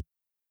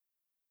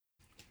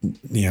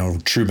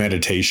 true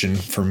meditation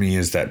for me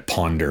is that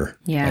ponder.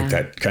 Yeah. Like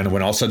that kind of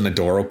when all of a sudden the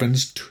door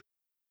opens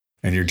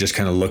and you're just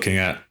kind of looking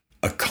at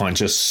a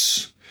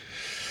conscious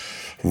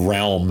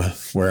realm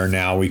where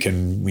now we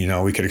can,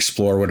 we could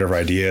explore whatever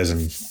ideas.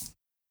 And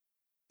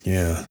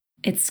yeah.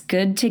 It's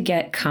good to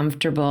get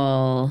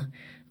comfortable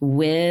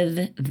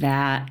with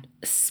that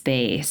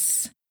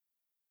space.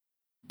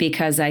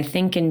 Because I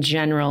think in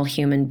general,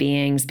 human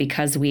beings,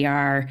 because we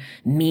are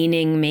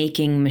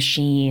meaning-making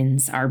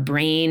machines, our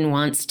brain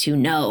wants to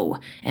know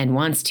and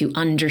wants to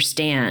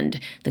understand.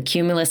 The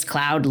cumulus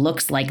cloud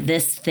looks like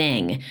this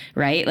thing,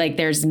 right? Like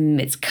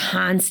it's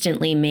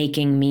constantly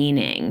making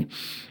meaning,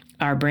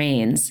 our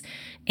brains.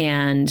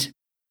 And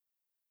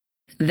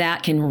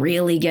that can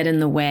really get in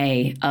the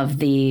way of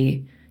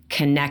the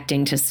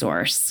connecting to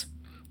source.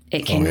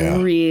 It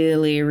can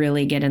really,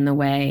 really get in the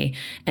way.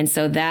 And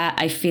so that,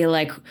 I feel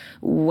like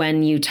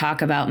when you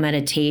talk about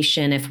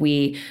meditation, if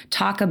we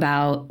talk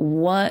about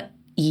what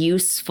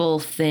useful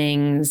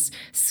things,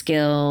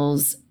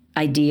 skills,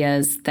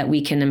 ideas that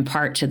we can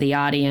impart to the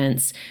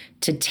audience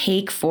to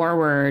take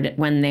forward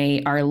when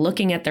they are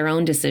looking at their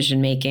own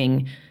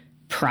decision-making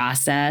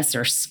process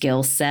or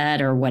skill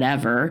set or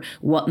whatever,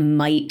 what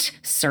might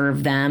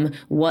serve them,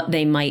 what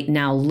they might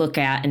now look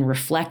at and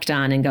reflect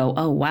on and go,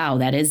 oh, wow,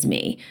 that is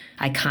me.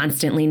 I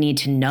constantly need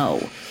to know.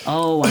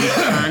 Oh,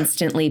 I'm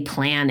constantly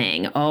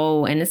planning.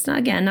 Oh, and it's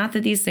not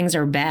that these things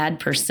are bad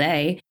per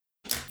se,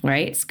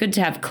 right? It's good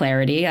to have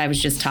clarity. I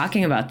was just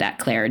talking about that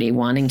clarity,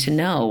 wanting to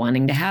know,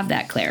 wanting to have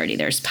that clarity.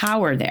 There's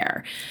power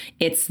there.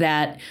 It's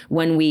that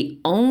when we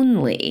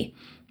only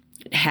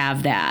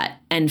have that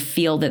and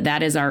feel that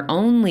that is our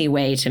only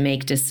way to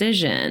make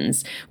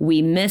decisions,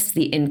 we miss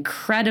the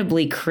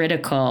incredibly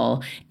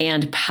critical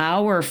and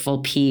powerful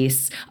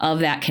piece of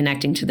that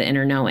connecting to the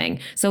inner knowing.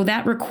 So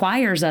that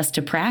requires us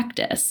to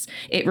practice.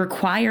 It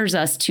requires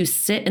us to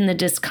sit in the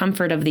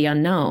discomfort of the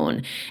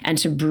unknown and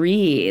to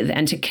breathe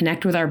and to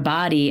connect with our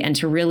body and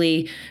to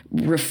really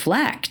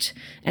reflect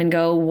and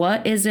go,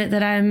 what is it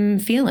that I'm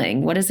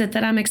feeling? What is it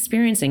that I'm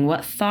experiencing?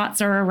 What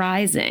thoughts are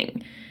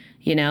arising?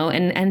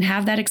 And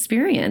have that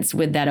experience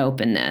with that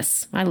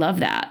openness. I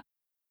love that.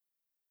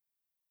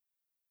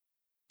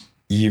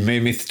 You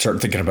made me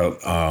start thinking about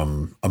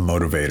a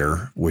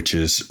motivator, which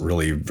is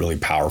really, really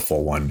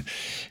powerful one.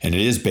 And it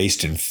is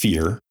based in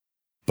fear,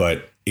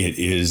 but it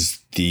is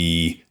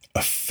the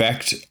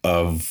effect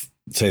of,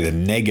 say, the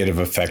negative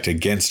effect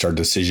against our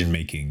decision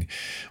making,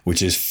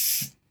 which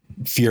is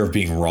fear of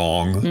being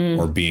wrong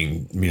or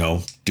being,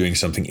 doing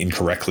something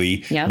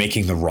incorrectly,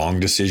 making the wrong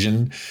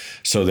decision.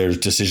 So there's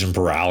decision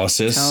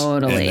paralysis.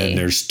 Totally. And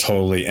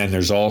then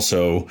there's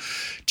also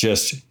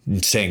just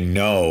saying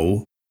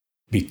no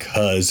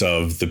because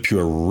of the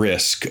pure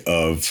risk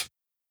of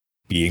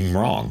being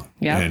wrong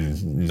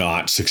and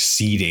not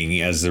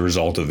succeeding as the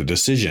result of the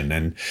decision.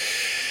 And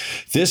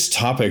this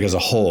topic as a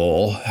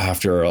whole,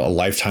 after a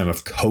lifetime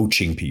of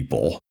coaching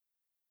people,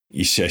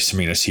 I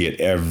see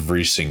it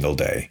every single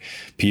day.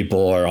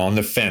 People are on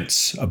the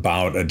fence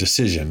about a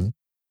decision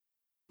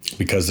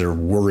because they're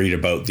worried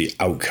about the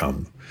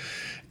outcome.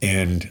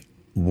 And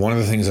one of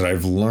the things that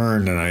I've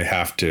learned and I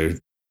have to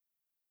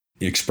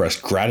express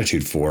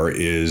gratitude for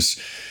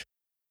is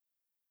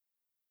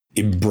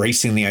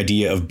embracing the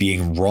idea of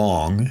being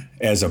wrong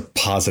as a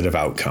positive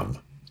outcome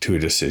to a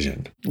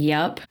decision.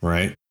 Yep.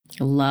 Right?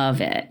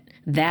 Love it.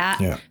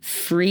 That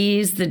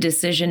frees the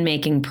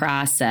decision-making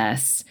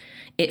process.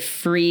 It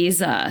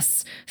frees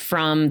us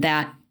from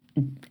that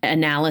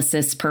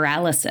analysis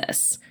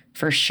paralysis,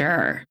 for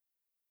sure.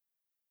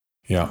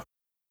 Yeah.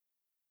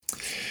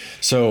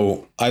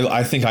 So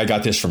I think I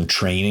got this from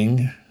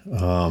training,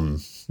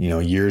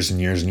 years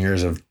and years and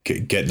years of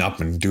getting up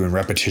and doing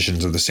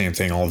repetitions of the same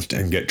thing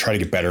and try to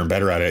get better and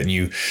better at it. And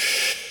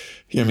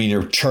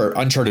you're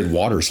uncharted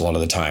waters a lot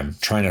of the time,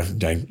 trying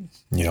to,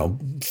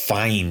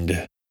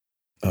 find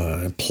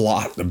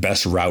plot the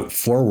best route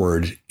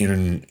forward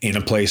in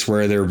a place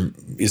where there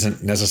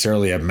isn't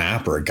necessarily a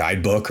map or a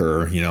guidebook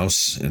or,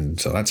 and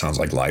so that sounds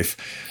like life,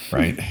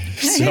 right?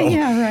 So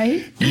yeah,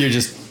 right. You're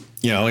just,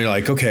 you're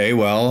like, okay,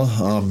 well,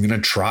 I'm going to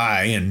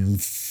try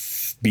and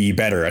be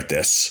better at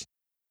this.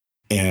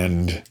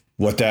 And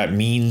what that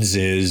means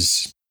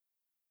is,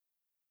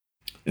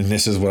 and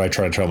this is what I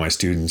try to tell my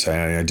students.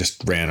 I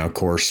just ran a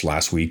course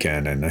last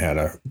weekend and I had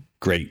a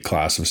great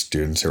class of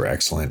students who are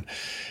excellent.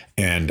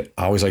 And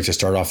I always like to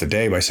start off the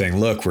day by saying,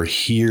 look, we're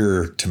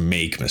here to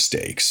make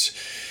mistakes.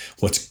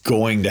 What's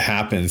going to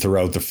happen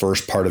throughout the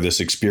first part of this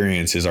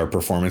experience is our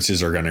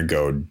performances are going to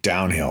go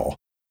downhill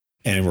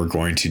and we're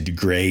going to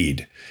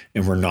degrade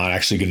and we're not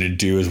actually going to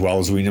do as well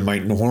as we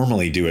might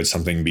normally do at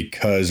something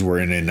because we're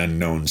in an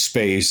unknown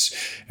space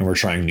and we're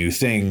trying new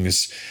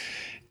things.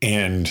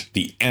 And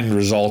the end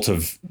result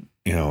of,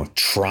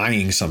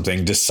 trying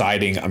something,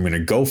 deciding I'm going to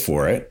go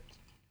for it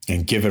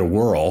and give it a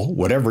whirl,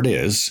 whatever it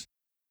is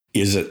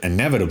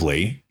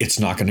inevitably, it's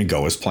not going to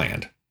go as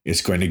planned.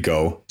 It's going to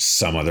go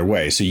some other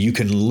way. So you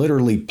can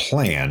literally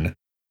plan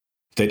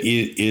that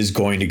it is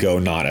going to go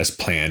not as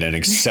planned and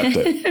accept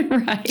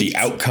that right. The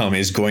outcome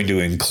is going to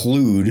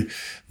include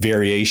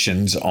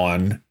variations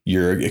on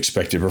your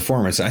expected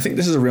performance. And I think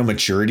this is a real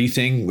maturity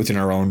thing within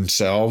our own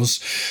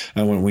selves.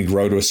 And when we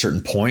grow to a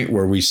certain point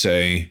where we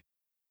say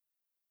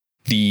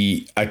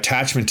the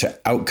attachment to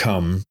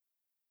outcome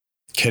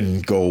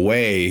can go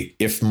away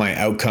if my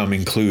outcome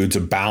includes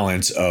a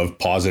balance of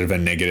positive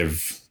and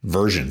negative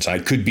versions. I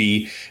could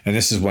be, and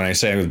this is when I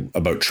say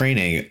about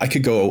training, I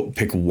could go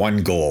pick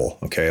one goal.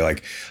 Okay.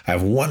 Like I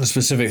have one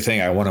specific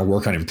thing I want to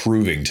work on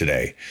improving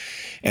today.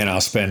 And I'll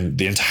spend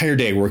the entire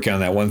day working on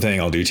that one thing.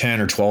 I'll do 10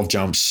 or 12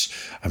 jumps.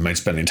 I might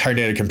spend the entire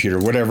day at a computer,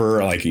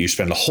 whatever. Like you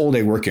spend the whole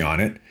day working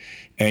on it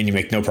and you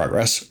make no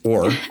progress,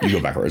 or you go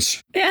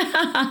backwards.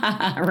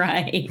 Yeah,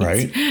 right.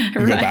 Right? You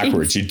go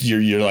backwards.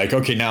 You're like,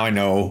 okay, now I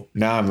know.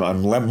 Now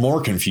I'm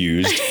more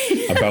confused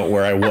about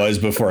where I was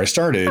before I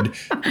started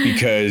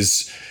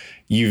because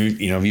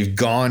you've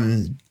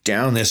gone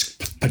down this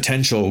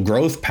potential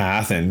growth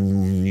path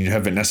and you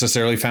haven't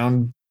necessarily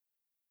found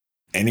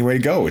any way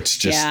to go. It's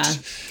just. Yeah.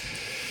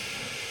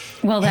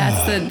 Well,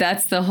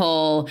 that's the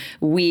whole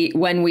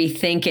when we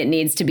think it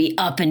needs to be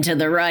up and to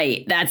the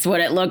right. That's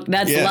what it looked.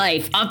 That's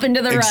life up and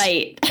to the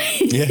right.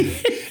 Yeah.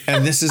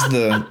 And this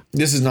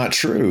is not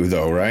true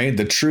though, right?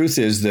 The truth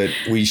is that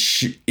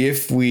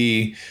if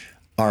we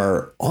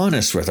are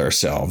honest with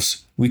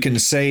ourselves, we can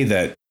say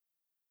that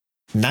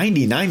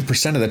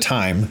 99% of the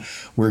time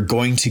we're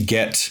going to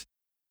get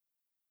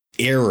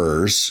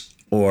errors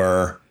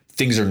or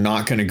things are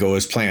not going to go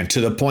as planned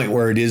to the point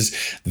where it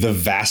is the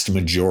vast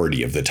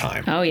majority of the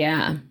time. Oh,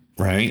 yeah.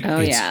 Right.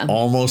 It's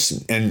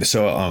almost. And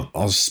so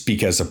I'll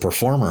speak as a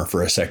performer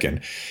for a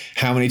second.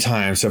 How many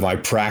times have I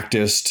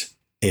practiced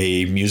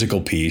a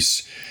musical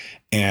piece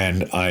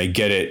and I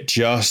get it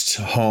just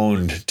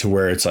honed to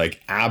where it's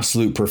like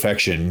absolute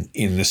perfection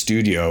in the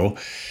studio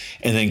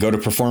and then go to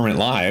perform it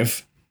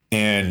live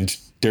and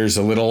there's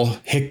a little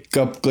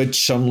hiccup, glitch,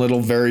 some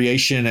little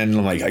variation. And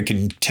I'm like, I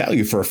can tell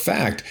you for a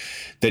fact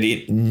that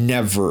it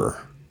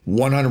never,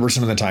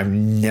 100% of the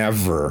time,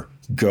 never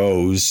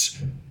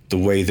goes the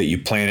way that you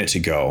plan it to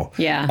go.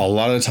 Yeah. A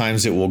lot of the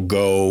times it will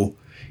go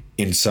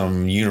in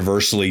some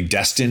universally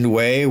destined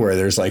way where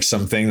there's like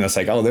something that's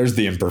like, oh, there's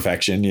the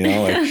imperfection,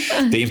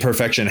 like the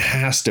imperfection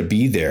has to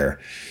be there.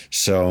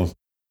 So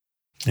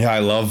yeah, I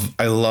love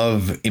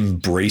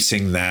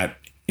embracing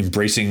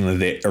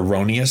the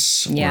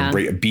erroneous. Yeah.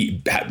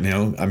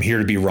 I'm here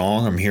to be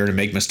wrong. I'm here to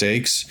make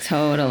mistakes.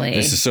 Totally.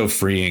 This is so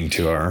freeing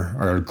to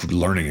our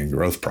learning and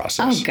growth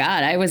process. Oh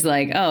God. I was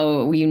like,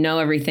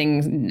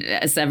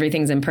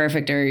 everything's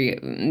imperfect or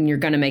you're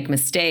going to make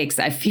mistakes.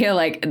 I feel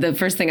like the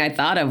first thing I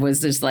thought of was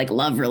just like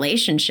love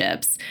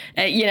relationships.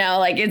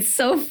 Like it's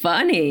so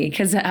funny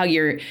because how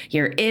you're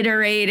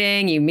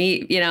iterating, you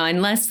meet,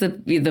 unless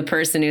the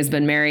person who's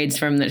been married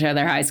from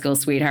their high school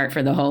sweetheart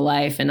for the whole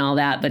life and all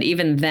that. But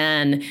even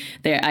then,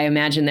 I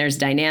imagine there's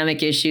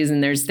dynamic issues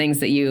and there's things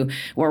that you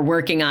were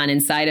working on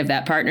inside of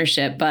that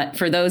partnership. But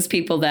for those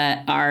people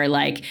that are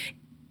like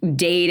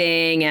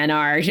dating and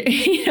are,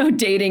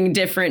 dating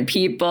different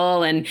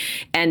people and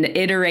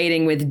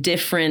iterating with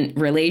different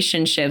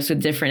relationships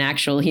with different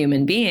actual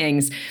human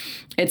beings,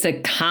 it's a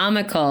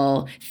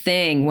comical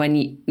thing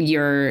when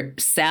you're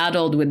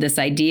saddled with this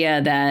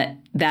idea that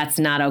that's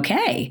not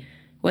okay.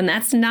 When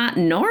that's not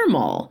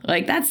normal.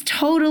 Like that's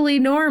totally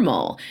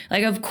normal.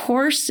 Like, of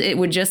course it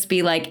would just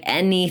be like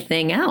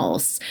anything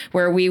else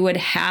where we would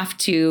have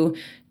to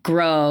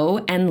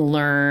grow and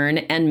learn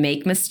and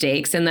make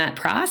mistakes in that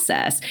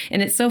process.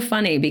 And it's so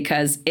funny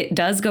because it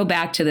does go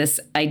back to this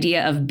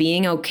idea of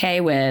being okay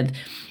with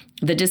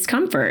the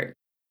discomfort.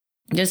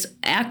 Just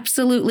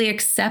absolutely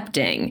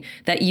accepting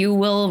that you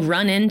will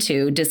run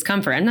into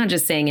discomfort. I'm not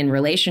just saying in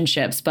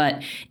relationships,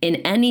 but in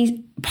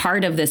any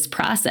part of this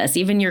process,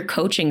 even your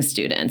coaching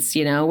students,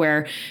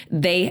 where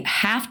they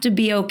have to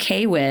be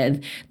okay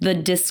with the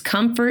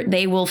discomfort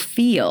they will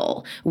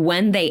feel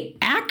when they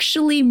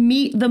actually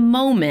meet the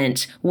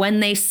moment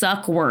when they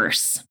suck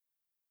worse.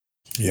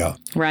 Yeah.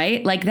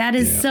 Right? Like that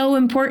is so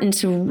important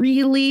to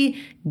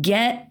really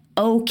get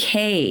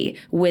okay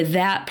with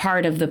that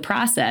part of the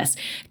process.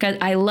 Because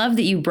I love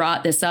that you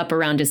brought this up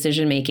around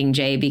decision making,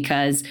 Jay,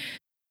 because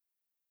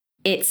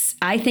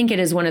I think it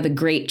is one of the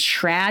great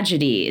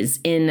tragedies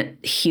in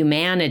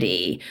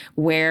humanity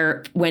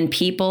where when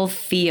people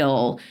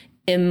feel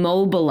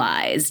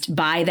immobilized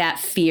by that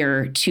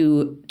fear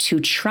to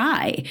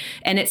try.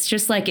 And it's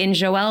just like in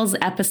Joelle's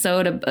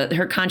episode,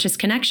 her Conscious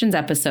Connections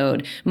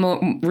episode more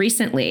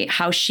recently,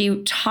 how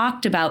she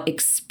talked about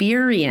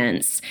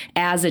experience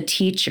as a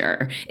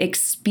teacher,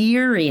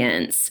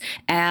 experience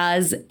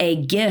as a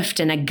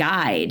gift and a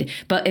guide.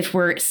 But if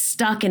we're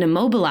stuck and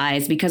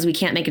immobilized because we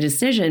can't make a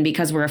decision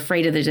because we're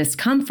afraid of the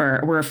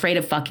discomfort, we're afraid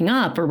of fucking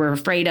up, or we're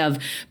afraid of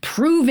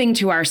proving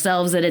to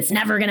ourselves that it's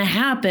never going to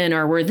happen,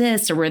 or we're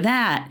this or we're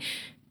that,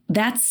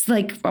 that's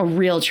like a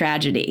real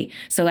tragedy.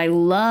 So I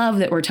love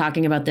that we're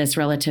talking about this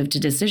relative to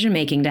decision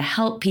making to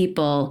help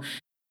people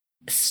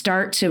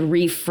start to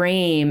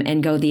reframe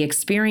and go, the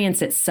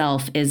experience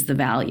itself is the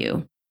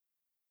value.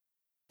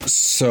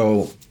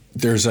 So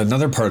there's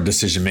another part of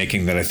decision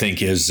making that I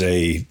think is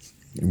a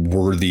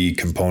worthy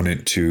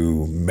component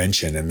to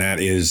mention, and that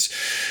is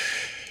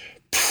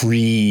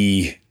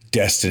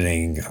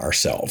predestining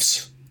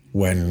ourselves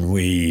when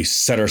we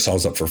set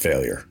ourselves up for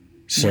failure.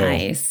 So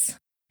nice.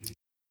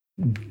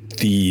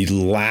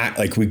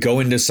 Like we go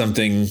into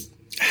something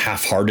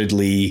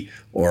half-heartedly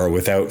or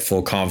without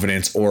full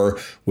confidence or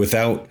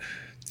without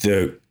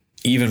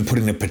even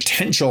putting the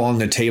potential on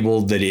the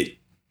table that it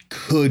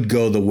could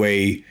go the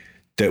way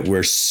that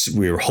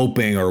we're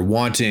hoping or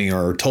wanting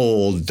or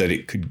told that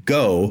it could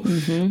go.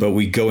 Mm-hmm. But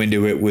we go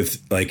into it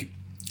with like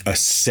a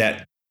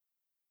set,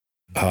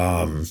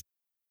 the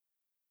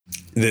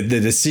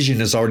decision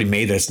is already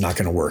made that it's not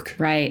going to work.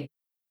 Right.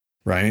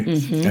 Right.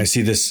 Mm-hmm. I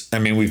see this. I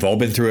mean, we've all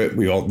been through it.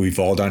 We've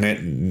all done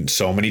it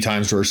so many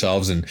times to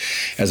ourselves. And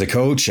as a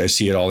coach, I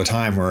see it all the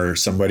time where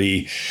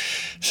somebody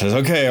says,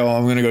 okay, well,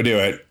 I'm going to go do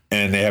it.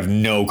 And they have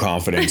no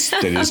confidence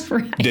that is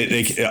right.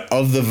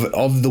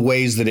 of the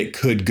ways that it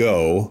could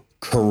go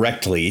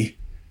correctly,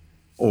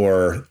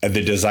 or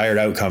the desired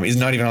outcome is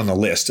not even on the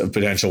list of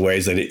potential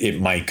ways that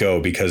it might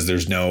go, because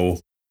there's no,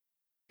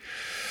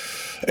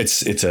 I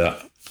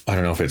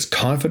don't know if it's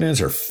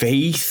confidence or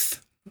faith.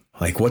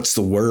 Like, what's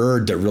the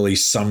word that really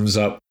sums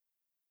up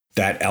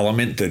that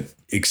element that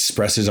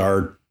expresses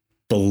our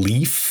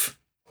belief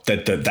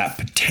that that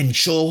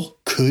potential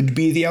could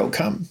be the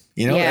outcome,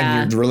 you know?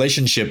 Yeah. And your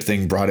relationship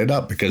thing brought it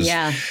up because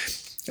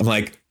I'm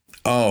like,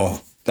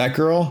 oh, that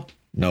girl,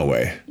 no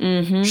way.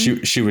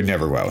 Mm-hmm. She would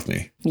never go out with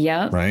me.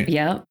 Yeah. Right.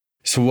 Yeah.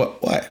 So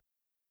what,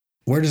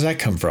 where does that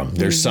come from?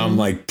 There's some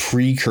like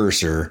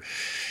precursor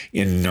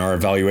in our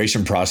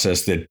evaluation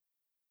process that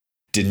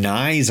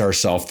denies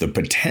ourselves the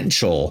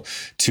potential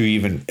to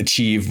even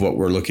achieve what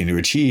we're looking to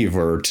achieve,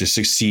 or to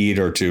succeed,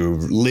 or to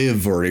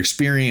live, or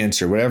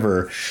experience, or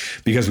whatever,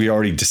 because we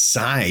already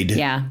decide,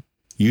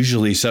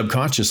 usually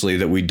subconsciously,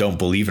 that we don't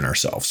believe in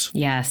ourselves.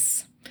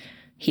 Yes.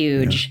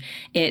 Huge.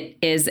 Yeah. It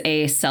is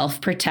a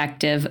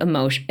self-protective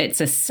emotion. It's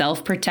a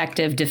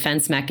self-protective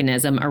defense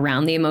mechanism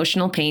around the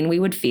emotional pain we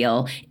would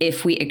feel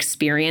if we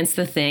experience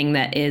the thing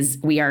that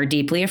we are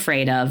deeply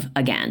afraid of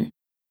again.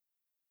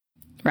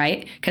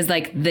 Right? Because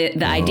like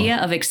the idea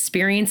of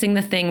experiencing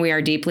the thing we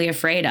are deeply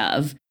afraid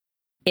of,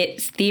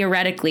 it's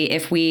theoretically,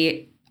 if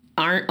we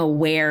aren't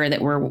aware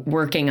that we're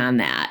working on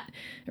that,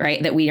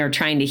 right? That we are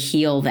trying to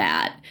heal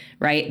that,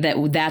 right?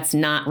 That's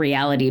not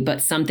reality,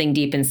 but something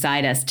deep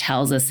inside us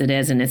tells us it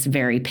is, and it's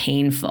very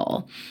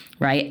painful,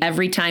 right?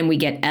 Every time we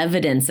get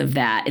evidence of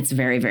that, it's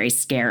very, very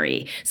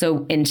scary.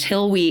 So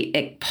until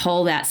we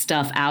pull that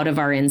stuff out of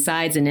our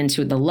insides and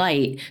into the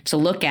light to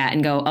look at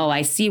and go, oh,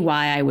 I see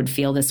why I would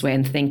feel this way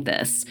and think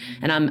this.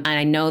 And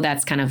I know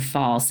that's kind of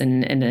false,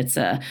 and it's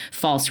a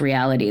false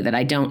reality that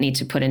I don't need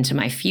to put into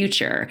my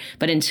future.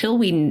 But until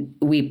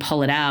we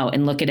pull it out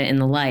and look at it in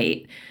the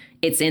light,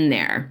 it's in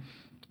there.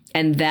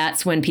 And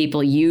that's when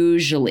people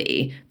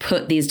usually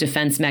put these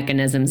defense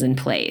mechanisms in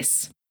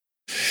place.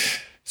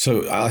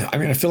 So, I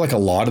mean, I feel like a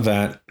lot of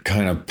that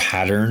kind of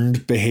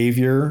patterned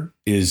behavior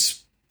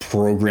is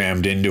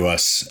programmed into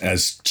us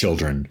as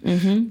children,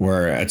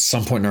 where at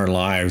some point in our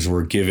lives,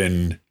 we're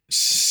given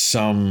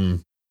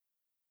some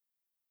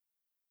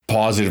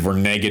positive or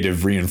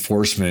negative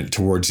reinforcement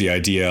towards the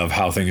idea of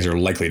how things are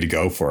likely to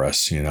go for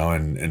us, you know,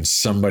 and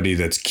somebody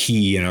that's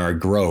key in our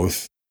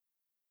growth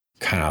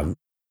kind of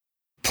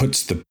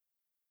puts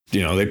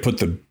they put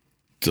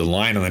the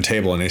line on the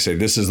table and they say,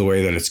 this is the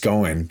way that it's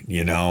going,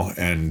 you know,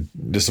 and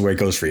this is the way it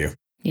goes for you.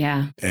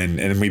 Yeah.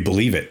 And we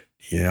believe it,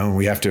 you know,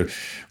 we have to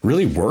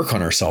really work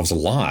on ourselves a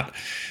lot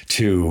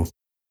to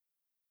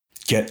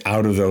get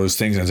out of those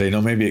things and say, no,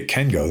 maybe it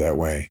can go that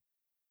way.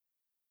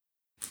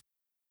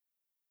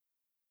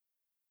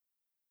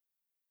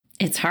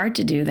 It's hard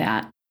to do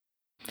that.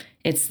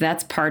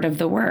 That's part of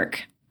the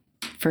work,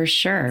 for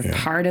sure.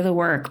 Yeah. Part of the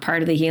work,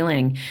 part of the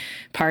healing,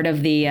 part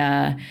of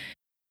the,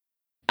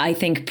 I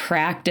think,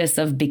 practice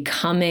of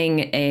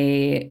becoming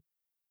a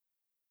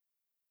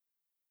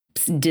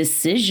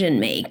decision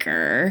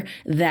maker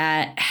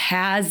that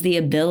has the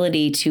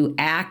ability to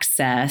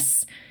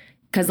access,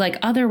 because like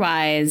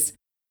otherwise,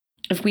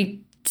 if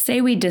we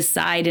say we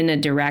decide in a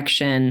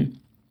direction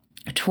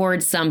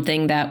towards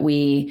something that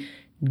we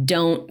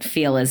don't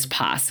feel is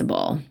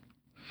possible,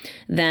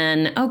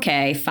 then,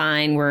 okay,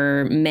 fine,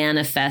 we're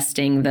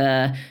manifesting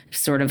the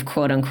sort of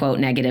quote unquote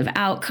negative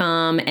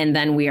outcome. And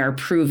then we are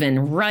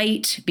proven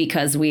right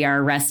because we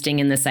are resting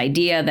in this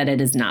idea that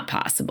it is not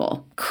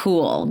possible.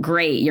 Cool.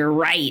 Great. You're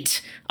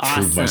right.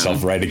 Awesome. Proved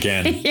myself right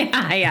again.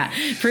 Yeah.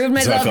 Proved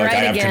myself so I feel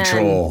right like again. I have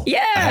control.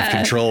 Yeah. I have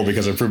control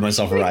because I proved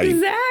myself right.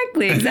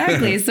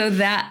 Exactly. So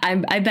that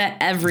I bet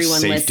everyone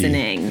Safety.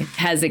 listening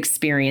has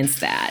experienced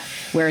that,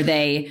 where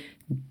they're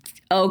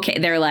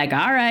like,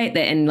 all right.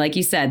 And like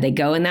you said, they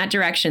go in that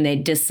direction. They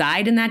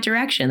decide in that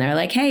direction. They're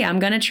like, hey, I'm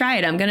going to try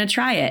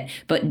it.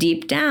 But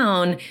deep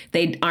down,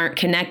 they aren't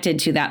connected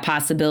to that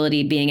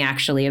possibility being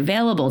actually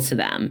available to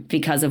them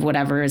because of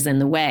whatever is in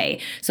the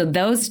way. So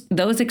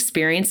those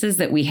experiences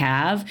that we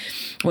have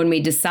when we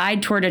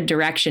decide toward a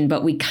direction,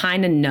 but we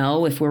kind of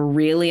know, if we're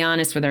really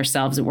honest with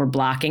ourselves, that we're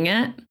blocking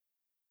it.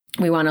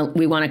 We want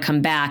to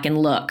come back and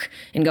look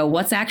and go,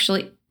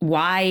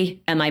 why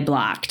am I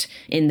blocked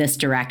in this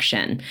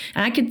direction?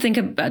 And I could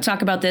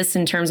talk about this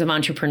in terms of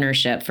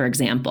entrepreneurship, for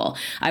example.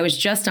 I was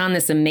just on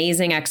this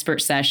amazing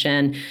expert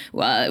session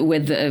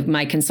with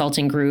my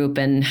consulting group,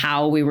 and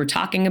how we were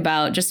talking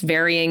about just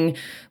varying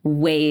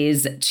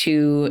ways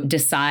to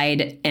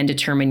decide and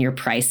determine your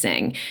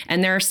pricing.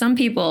 And there are some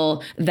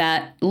people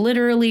that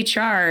literally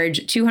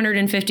charge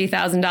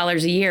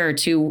 $250,000 a year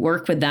to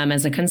work with them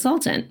as a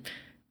consultant,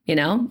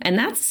 and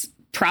that's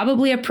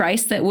probably a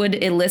price that would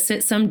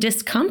elicit some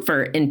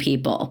discomfort in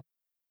people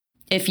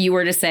if you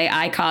were to say,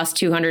 I cost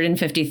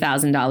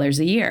 $250,000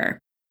 a year.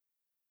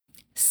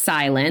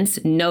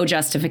 Silence, no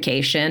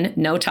justification,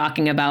 no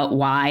talking about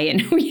why.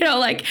 And,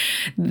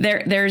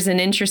 there's an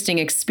interesting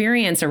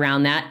experience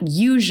around that,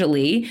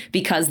 usually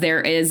because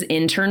there is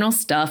internal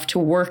stuff to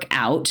work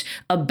out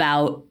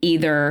about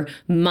either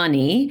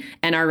money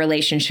and our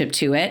relationship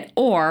to it,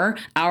 or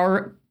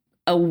our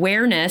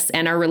awareness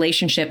and our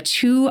relationship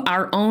to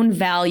our own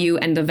value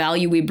and the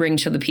value we bring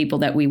to the people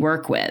that we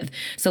work with.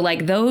 So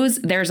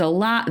there's a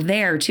lot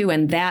there too,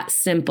 in that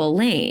simple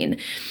lane.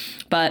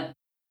 But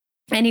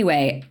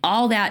anyway,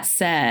 all that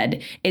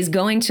said is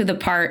going to the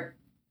part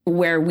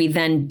where we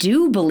then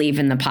do believe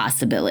in the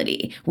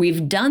possibility.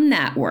 We've done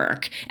that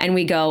work and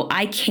we go,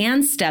 I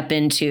can step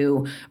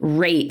into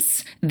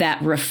rates that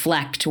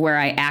reflect where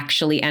I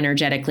actually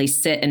energetically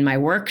sit in my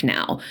work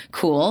now.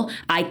 Cool.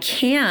 I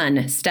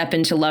can step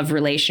into love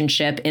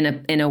relationship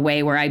in a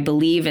way where I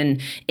believe in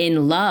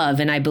love,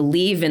 and I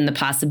believe in the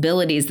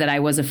possibilities that I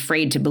was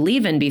afraid to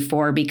believe in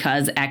before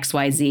because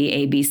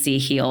XYZ ABC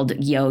healed,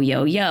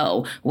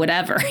 yo,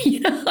 whatever.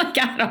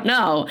 I don't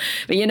know,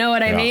 but you know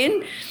what I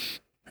mean?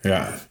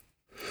 Yeah.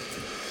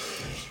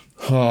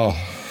 Oh.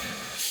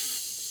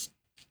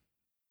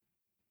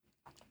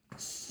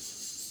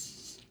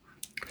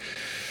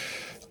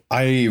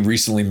 I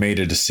recently made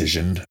a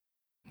decision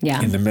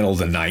in the middle of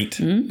the night.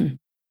 Mm.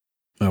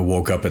 I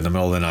woke up in the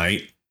middle of the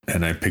night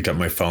and I picked up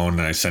my phone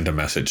and I sent a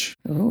message.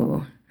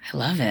 Ooh, I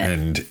love it.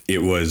 And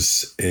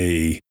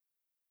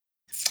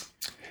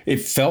it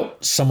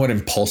felt somewhat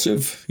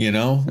impulsive, I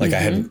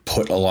hadn't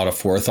put a lot of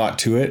forethought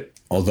to it,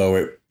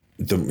 although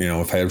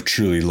if I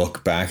truly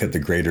look back at the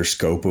greater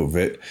scope of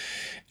it,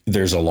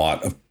 there's a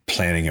lot of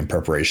planning and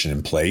preparation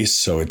in place.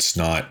 So it's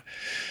not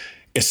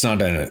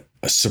a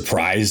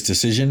surprise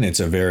decision. It's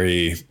a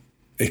very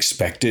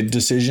expected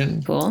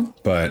decision. Cool.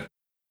 But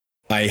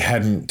I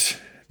hadn't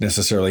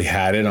necessarily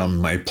had it on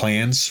my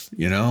plans,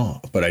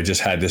 but I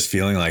just had this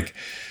feeling like,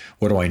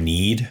 what do I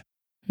need?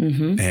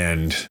 Mm-hmm.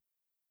 And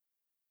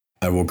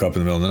I woke up in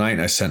the middle of the night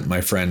and I sent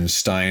my friend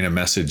Stein a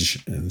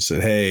message and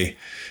said, hey,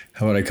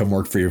 how about I come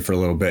work for you for a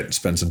little bit and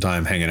spend some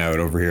time hanging out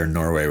over here in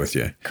Norway with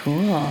you?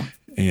 Cool.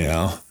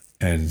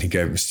 And he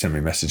sent me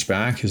a message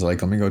back. He's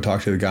like, let me go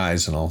talk to the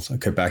guys and I'll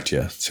get back to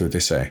you, see what they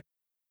say.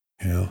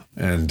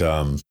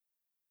 And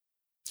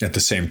at the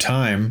same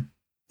time,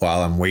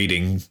 while I'm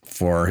waiting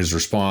for his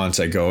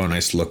response, I go and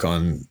I look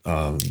on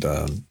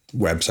the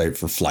website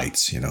for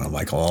flights. I'm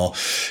like, oh,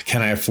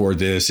 can I afford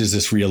this? Is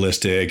this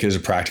realistic? Is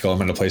it practical?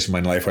 I'm in a place in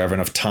my life where I have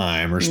enough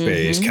time or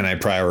space. Mm-hmm. Can I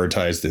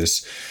prioritize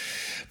this?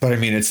 But I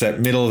mean, it's that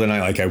middle of the night.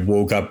 Like I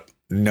woke up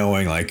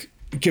knowing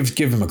give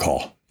him a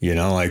call,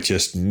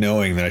 just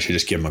knowing that I should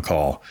just give him a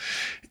call.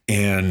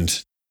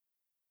 And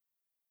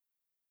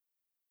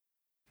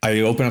I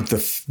open up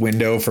the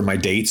window for my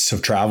dates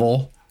of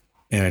travel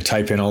and I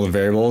type in all the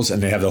variables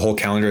and they have the whole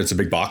calendar. It's a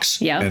big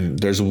box. Yeah. And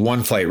there's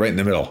one flight right in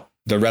the middle.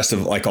 The rest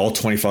of all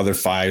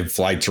 5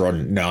 flights are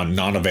now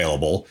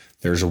non-available.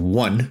 There's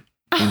one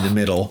in the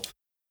middle.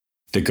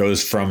 that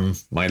goes from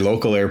my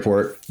local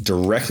airport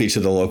directly to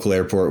the local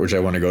airport, which I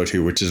want to go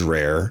to, which is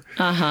rare.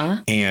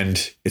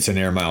 And it's an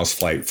air miles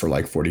flight for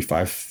like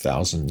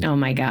 45,000. Oh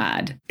my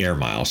God. Air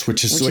miles,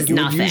 which is like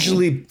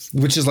nothing.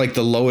 which is like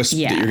the lowest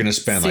that you're going to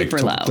spend. Super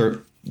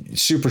low.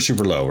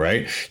 Super low,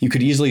 right? You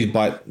could easily,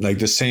 but like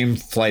the same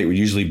flight would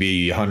usually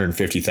be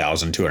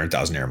 150,000,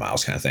 200,000 air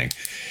miles kind of thing.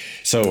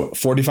 So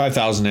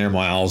 45,000 air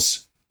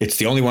miles. It's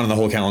the only one on the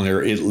whole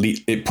calendar.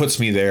 It puts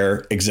me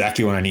there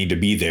exactly when I need to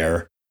be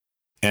there.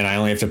 And I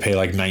only have to pay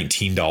like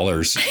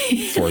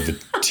 $19 for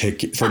the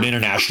ticket, for an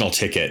international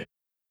ticket.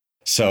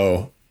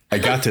 So I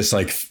got this,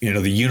 like,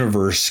 the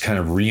universe kind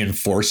of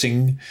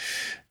reinforcing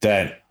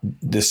that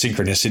the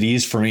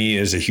synchronicities for me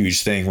is a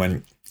huge thing.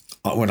 When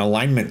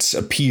alignments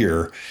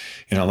appear,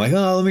 I'm like,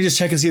 oh, let me just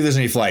check and see if there's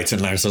any flights.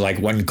 And there's like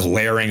one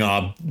glaring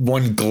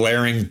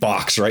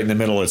box right in the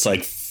middle. It's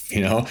like,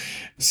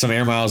 some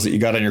air miles that you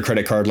got on your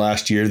credit card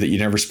last year that you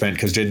never spent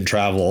because didn't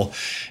travel,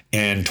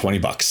 and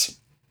 $20,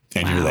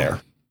 and you're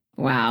there.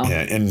 Wow.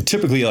 Yeah, and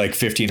typically like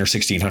 $1,500 or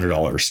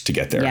 $1,600 to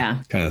get there,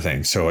 kind of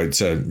thing. So it's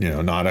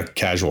not a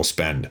casual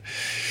spend.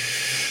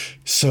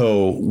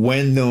 So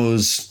when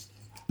those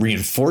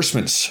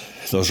reinforcements,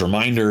 those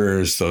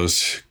reminders,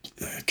 those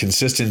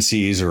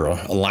consistencies or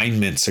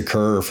alignments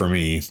occur for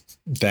me,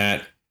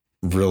 that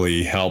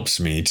really helps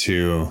me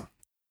to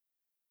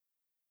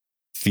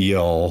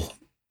feel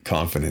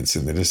confidence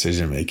in the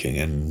decision making.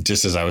 And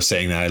just as I was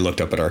saying that, I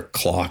looked up at our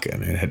clock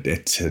and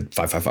it said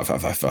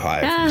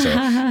 5555555.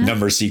 So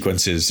number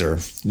sequences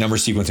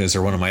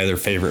are one of my other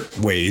favorite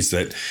ways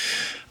that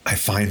I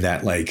find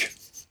that, like,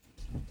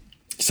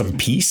 some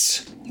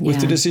peace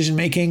with the decision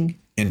making,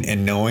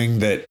 and knowing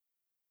that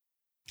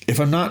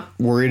if I'm not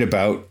worried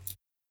about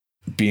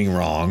being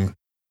wrong,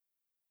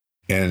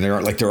 and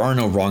there are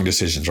no wrong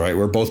decisions, right?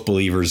 We're both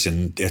believers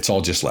in it's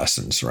all just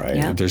lessons, right?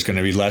 Yeah. There's going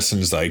to be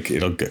lessons like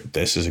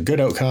this is a good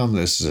outcome,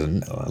 this is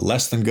a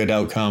less than good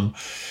outcome,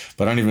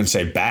 but I don't even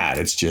say bad.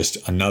 It's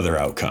just another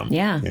outcome.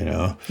 Yeah.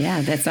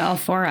 Yeah, that's all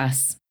for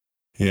us.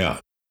 Yeah.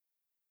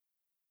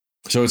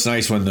 So it's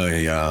nice when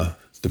the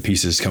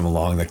pieces come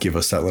along that give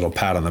us that little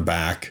pat on the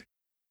back.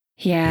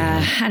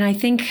 Yeah. And I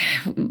think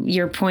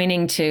you're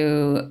pointing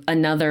to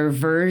another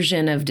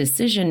version of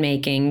decision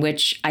making,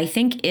 which I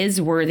think is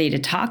worthy to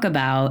talk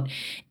about,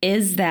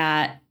 is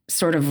that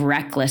sort of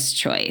reckless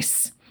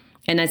choice.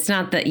 And it's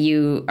not that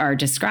you are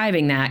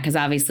describing that, because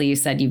obviously you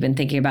said you've been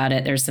thinking about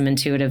it. There's some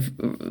intuitive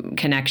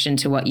connection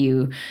to what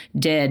you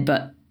did.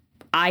 But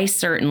I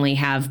certainly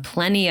have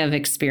plenty of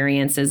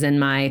experiences in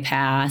my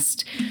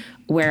past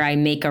where I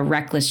make a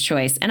reckless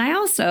choice. And I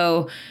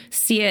also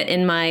see it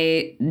in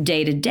my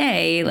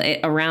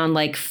day-to-day around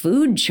like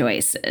food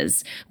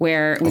choices,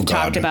 where we've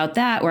talked about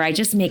that, where I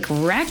just make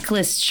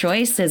reckless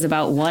choices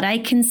about what I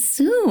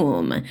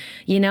consume.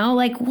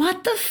 Like,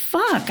 what the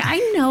fuck? I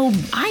know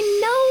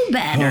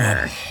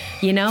better.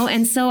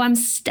 And so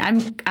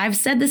I've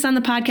said this on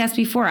the podcast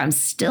before. I'm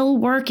still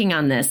working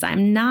on this.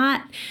 I'm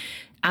not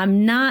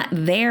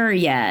there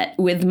yet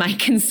with my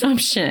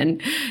consumption.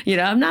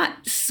 I'm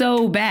not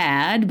so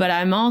bad, but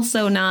I'm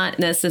also not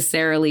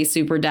necessarily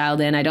super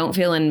dialed in. I don't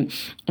feel in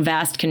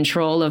vast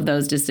control of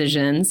those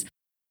decisions.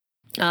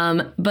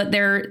 But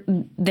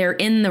they're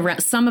in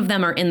some of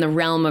them are in the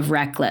realm of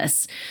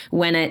reckless,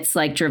 when it's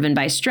like driven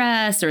by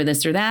stress or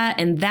this or that.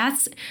 And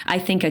that's, I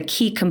think, a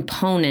key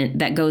component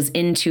that goes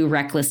into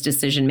reckless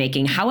decision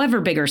making,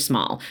 however big or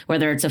small,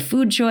 whether it's a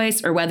food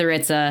choice or whether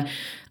it's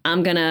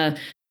I'm going to,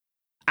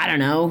 I don't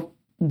know,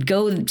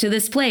 go to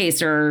this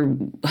place or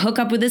hook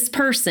up with this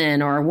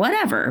person or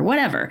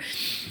whatever.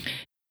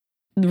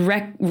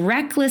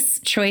 Reckless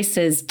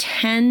choices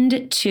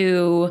tend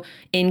to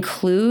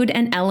include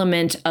an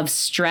element of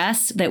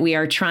stress that we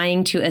are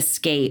trying to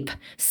escape,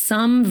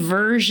 some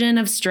version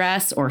of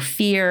stress or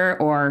fear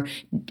or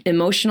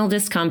emotional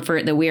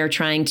discomfort that we are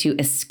trying to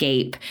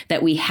escape,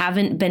 that we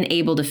haven't been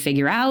able to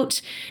figure out.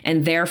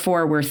 And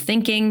therefore we're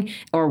thinking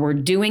or we're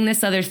doing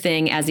this other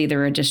thing as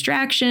either a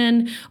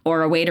distraction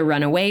or a way to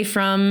run away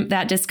from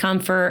that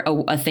discomfort,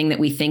 a thing that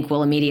we think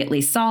will immediately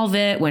solve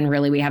it when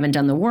really we haven't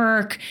done the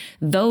work.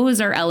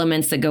 Those are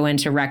elements that go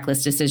into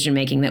reckless decision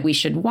making that we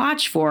should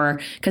watch for,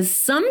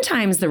 because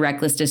sometimes the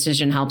reckless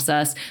decision helps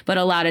us, but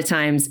a lot of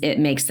times it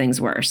makes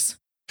things worse.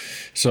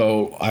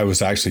 So I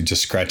was actually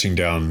just scratching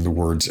down the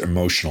words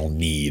emotional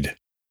need.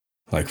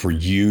 Like, we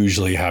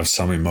usually have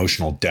some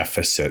emotional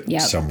deficit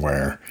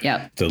somewhere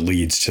that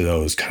leads to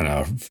those kind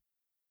of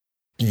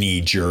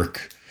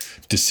knee-jerk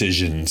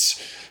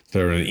decisions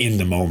that are in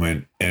the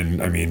moment.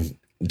 And I mean,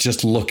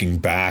 just looking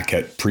back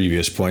at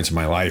previous points in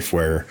my life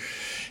where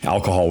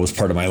alcohol was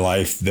part of my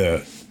life,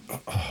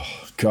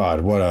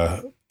 what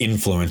a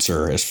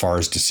influencer as far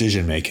as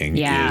decision making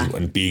is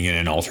when being in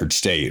an altered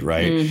state,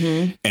 right?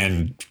 Mm-hmm.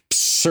 And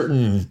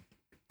certain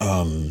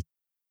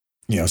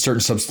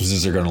certain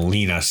substances are going to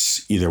lean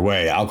us either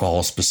way.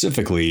 Alcohol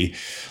specifically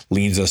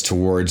leans us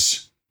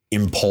towards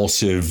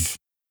impulsive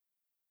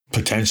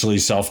potentially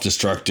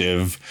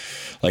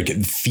self-destructive, like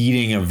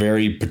feeding a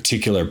very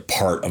particular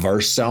part of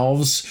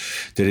ourselves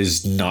that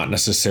is not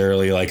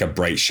necessarily like a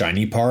bright,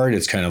 shiny part.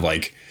 It's kind of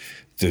like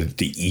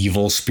the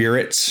evil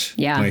spirits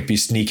might be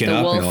sneaking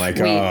up and like,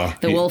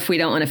 the wolf we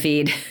don't want to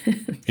feed.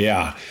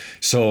 Yeah.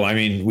 So, I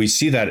mean, we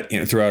see that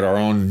throughout our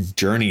own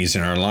journeys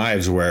in our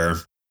lives, where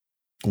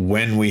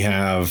when we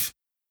have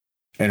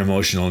an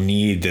emotional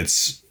need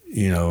that's,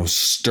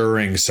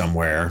 stirring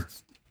somewhere,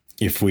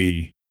 if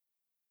we,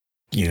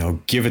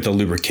 give it the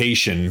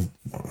lubrication,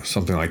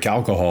 something like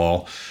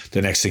alcohol,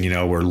 the next thing you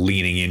know, we're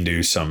leaning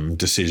into some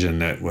decision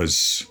that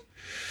was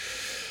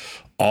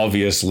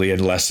obviously a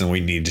lesson we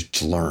needed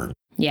to learn.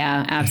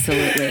 Yeah,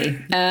 absolutely.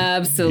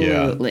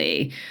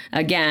 Absolutely. Yeah.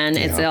 Again,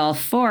 it's all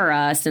for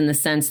us in the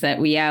sense that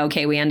we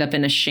end up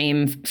in a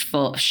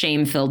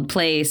shame-filled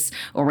place,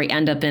 or we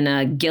end up in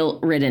a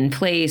guilt-ridden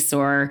place,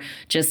 or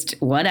just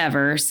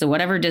whatever. So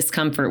whatever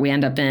discomfort we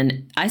end up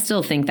in, I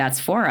still think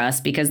that's for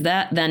us, because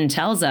that then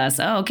tells us,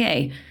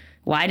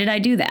 why did I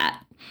do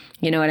that?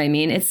 You know what I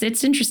mean?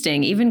 It's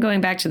interesting, even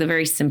going back to the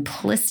very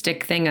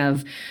simplistic thing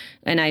of,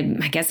 and I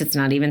guess it's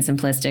not even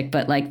simplistic,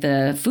 but like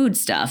the food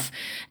stuff,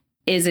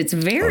 it's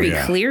very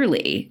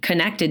clearly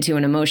connected to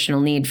an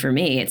emotional need for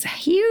me. It's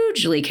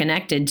hugely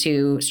connected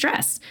to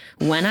stress.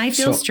 When I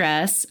feel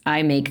stress,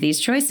 I make these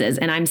choices,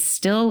 and I'm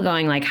still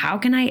going like,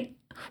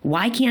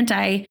 why can't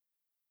I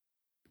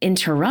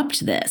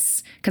interrupt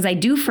this? Because I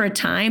do for a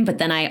time, but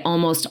then I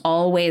almost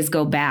always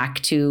go back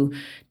to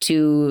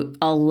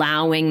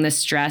allowing the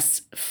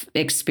stress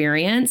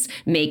experience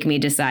make me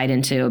decide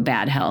into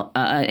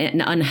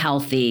an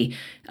unhealthy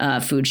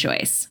food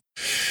choice.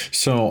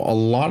 So a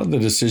lot of the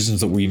decisions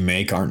that we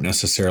make aren't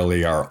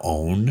necessarily our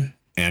own.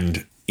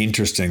 And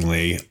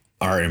interestingly,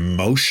 our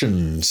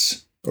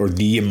emotions, or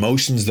the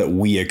emotions that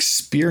we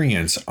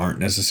experience, aren't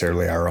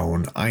necessarily our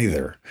own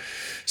either.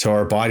 So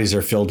our bodies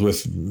are filled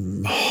with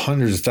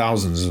hundreds of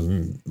thousands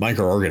of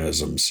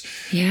microorganisms.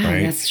 Yeah,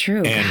 right? That's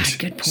true. And God,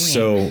 good point.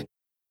 So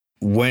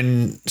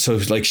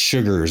like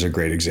sugar is a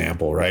great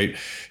example, right?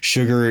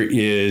 Sugar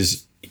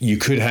is, you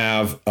could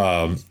have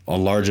a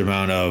large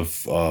amount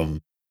of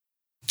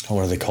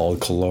what are they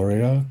called?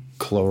 Caloria?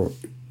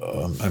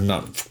 I'm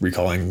not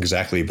recalling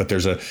exactly, but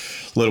there's a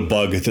little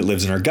bug that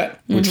lives in our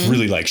gut, which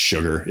really likes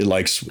sugar. It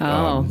likes,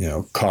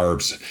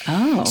 carbs.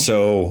 Oh.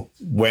 So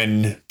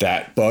when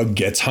that bug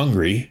gets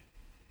hungry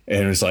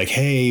and it's like,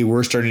 hey,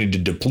 we're starting to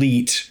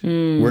deplete,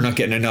 we're not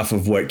getting enough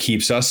of what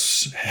keeps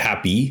us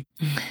happy,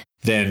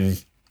 then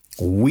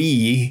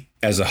we,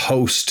 as a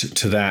host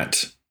to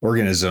that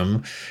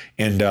organism,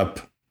 end up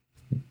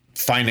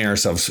finding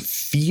ourselves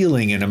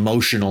feeling an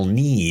emotional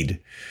need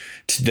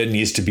that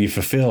needs to be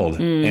fulfilled.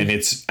 And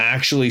it's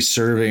actually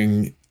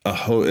serving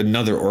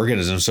another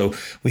organism. So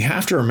we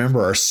have to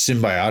remember our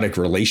symbiotic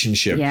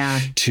relationship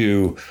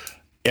to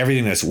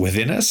everything that's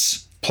within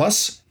us,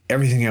 plus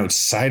everything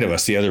outside of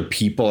us, the other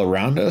people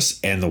around us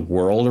and the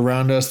world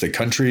around us, the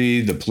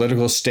country, the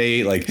political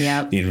state,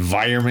 the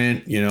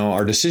environment.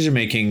 Our decision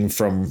making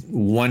from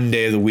one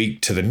day of the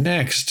week to the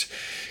next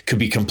could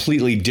be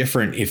completely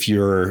different if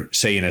you're,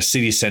 say, in a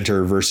city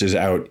center versus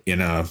out in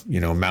a,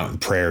 mountain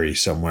prairie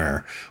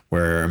somewhere,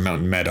 where a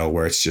mountain meadow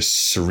where it's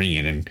just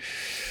serene. And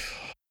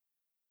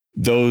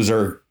those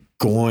are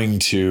going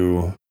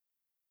to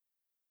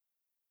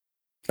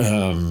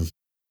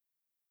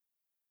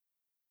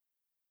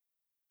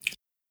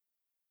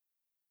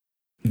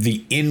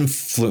the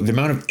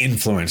amount of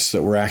influence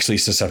that we're actually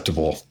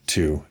susceptible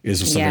to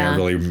is something I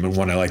really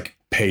want to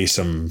pay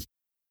some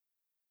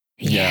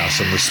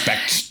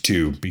respect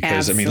to,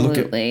 because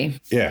Absolutely.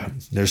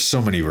 There's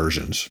so many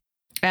versions.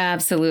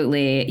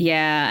 Absolutely.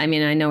 Yeah. I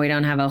mean, I know we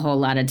don't have a whole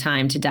lot of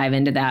time to dive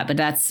into that, but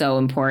that's so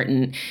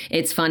important.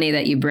 It's funny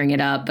that you bring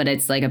it up, but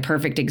it's like a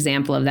perfect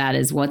example of that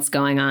is what's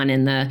going on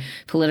in the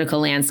political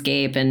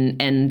landscape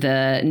and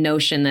the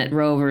notion that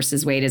Roe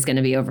versus Wade is going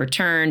to be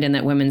overturned and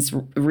that women's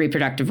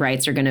reproductive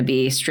rights are going to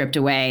be stripped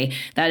away.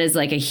 That is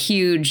like a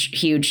huge,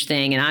 huge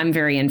thing. And I'm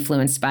very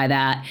influenced by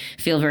that,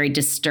 feel very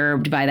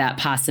disturbed by that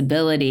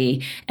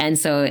possibility. And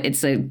so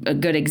it's a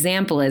good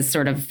example is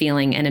sort of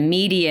feeling an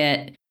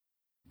immediate,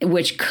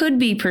 which could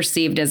be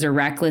perceived as a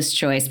reckless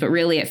choice, but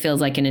really it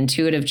feels like an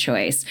intuitive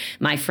choice.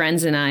 My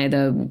friends and I,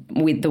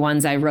 the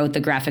ones I wrote the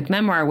graphic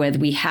memoir with,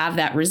 we have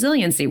that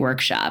resiliency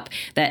workshop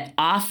that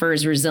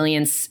offers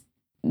resilience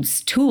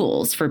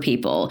tools for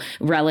people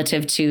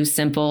relative to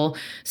simple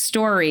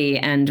story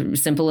and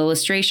simple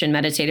illustration,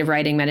 meditative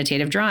writing,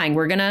 meditative drawing.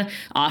 We're going to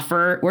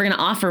offer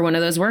one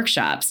of those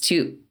workshops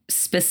to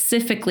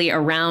specifically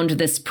around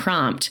this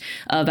prompt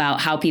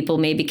about how people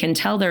maybe can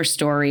tell their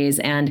stories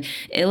and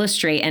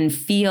illustrate and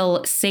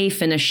feel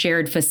safe in a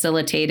shared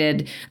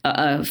facilitated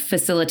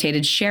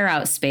share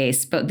out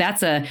space. But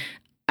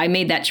I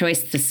made that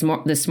choice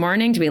this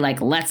morning to be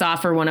like, let's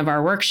offer one of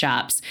our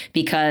workshops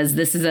because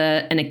this is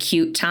an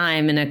acute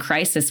time in a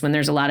crisis when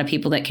there's a lot of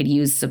people that could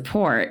use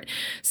support.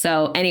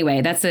 So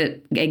anyway, that's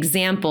an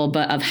example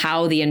of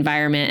how the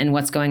environment and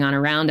what's going on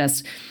around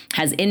us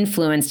has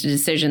influenced a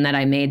decision that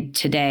I made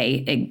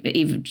today,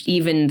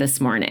 even this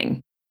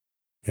morning.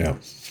 Yeah.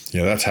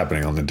 Yeah, that's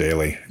happening on the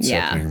daily. It's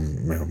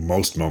happening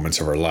most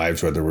moments of our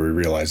lives, whether we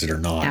realize it or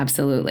not.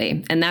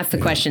 Absolutely. And that's the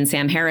question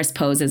Sam Harris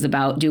poses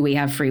about, do we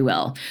have free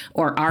will?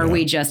 Or are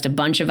we just a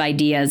bunch of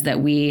ideas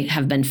that we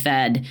have been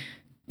fed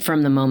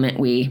from the moment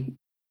we,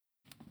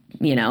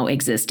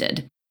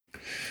 existed?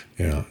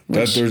 Yeah.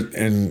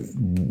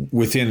 And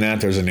within that,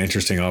 there's an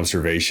interesting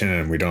observation,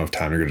 and we don't have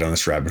time to go down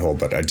this rabbit hole,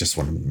 but I just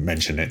want to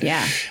mention it.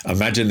 Yeah.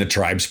 Imagine the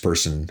tribes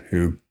person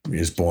who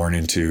is born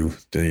into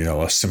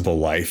a simple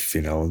life,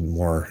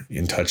 more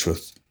in touch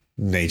with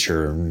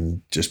nature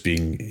and just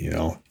being,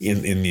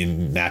 in the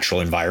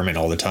natural environment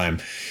all the time.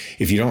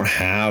 If you don't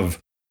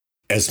have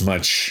as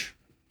much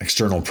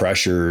external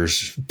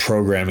pressures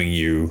programming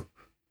you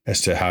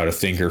as to how to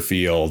think or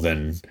feel,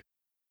 then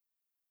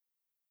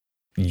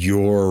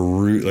your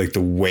root, like the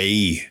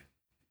way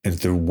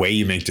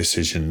you make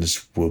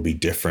decisions will be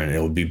different. It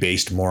will be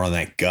based more on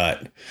that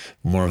gut,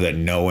 more of that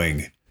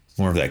knowing,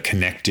 more of that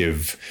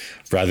connective,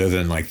 rather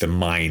than like the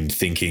mind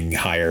thinking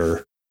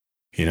higher,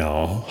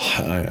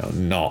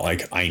 not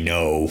like I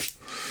know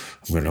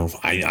what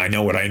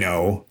I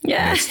know.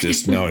 Yeah. It's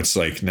just, it's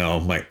like,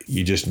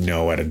 you just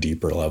know at a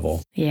deeper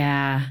level.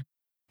 Yeah.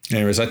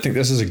 Anyways, I think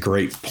this is a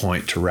great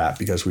point to wrap,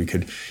 because we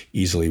could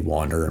easily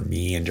wander and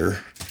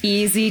meander.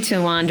 Easy to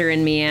wander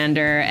and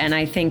meander. And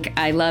I think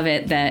I love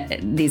it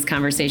that these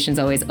conversations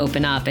always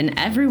open up. And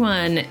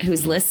everyone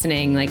who's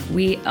listening, like,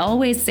 we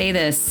always say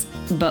this,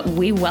 but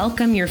we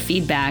welcome your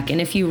feedback. And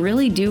if you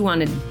really do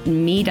want to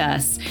meet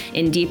us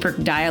in deeper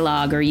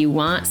dialogue, or you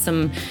want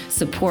some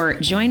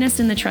support, join us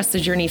in the Trust the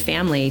Journey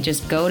family.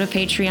 Just go to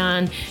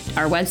Patreon,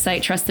 our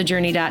website,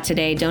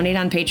 trustthejourney.today, donate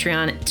on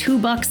Patreon,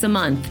 $2 a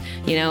month,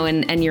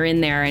 and you're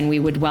in there, and we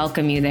would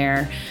welcome you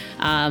there.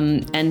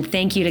 And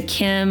thank you to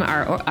Kim,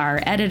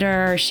 our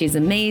editor. She's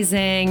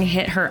amazing.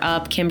 Hit her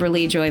up,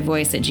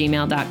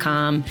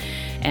 KimberlyJoyVoice@gmail.com.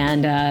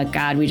 And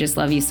God, we just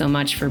love you so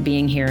much for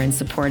being here and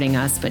supporting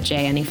us. But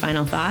Jay, any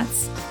final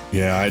thoughts?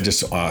 Yeah, I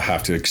just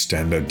have to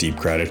extend a deep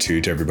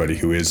gratitude to everybody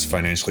who is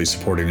financially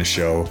supporting the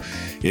show.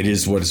 It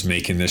is what is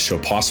making this show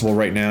possible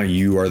right now.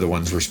 You are the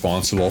ones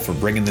responsible for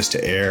bringing this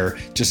to air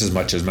just as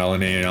much as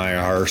Melanie and I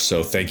are.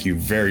 So thank you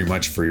very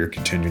much for your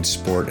continued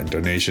support and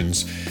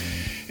donations.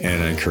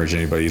 And I encourage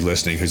anybody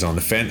listening who's on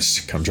the fence,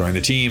 come join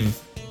the team.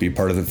 Be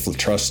part of the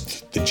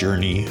Trust the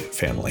Journey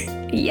family.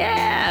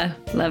 Yeah.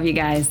 Love you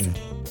guys.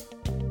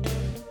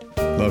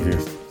 Love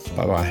you.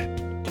 Bye-bye.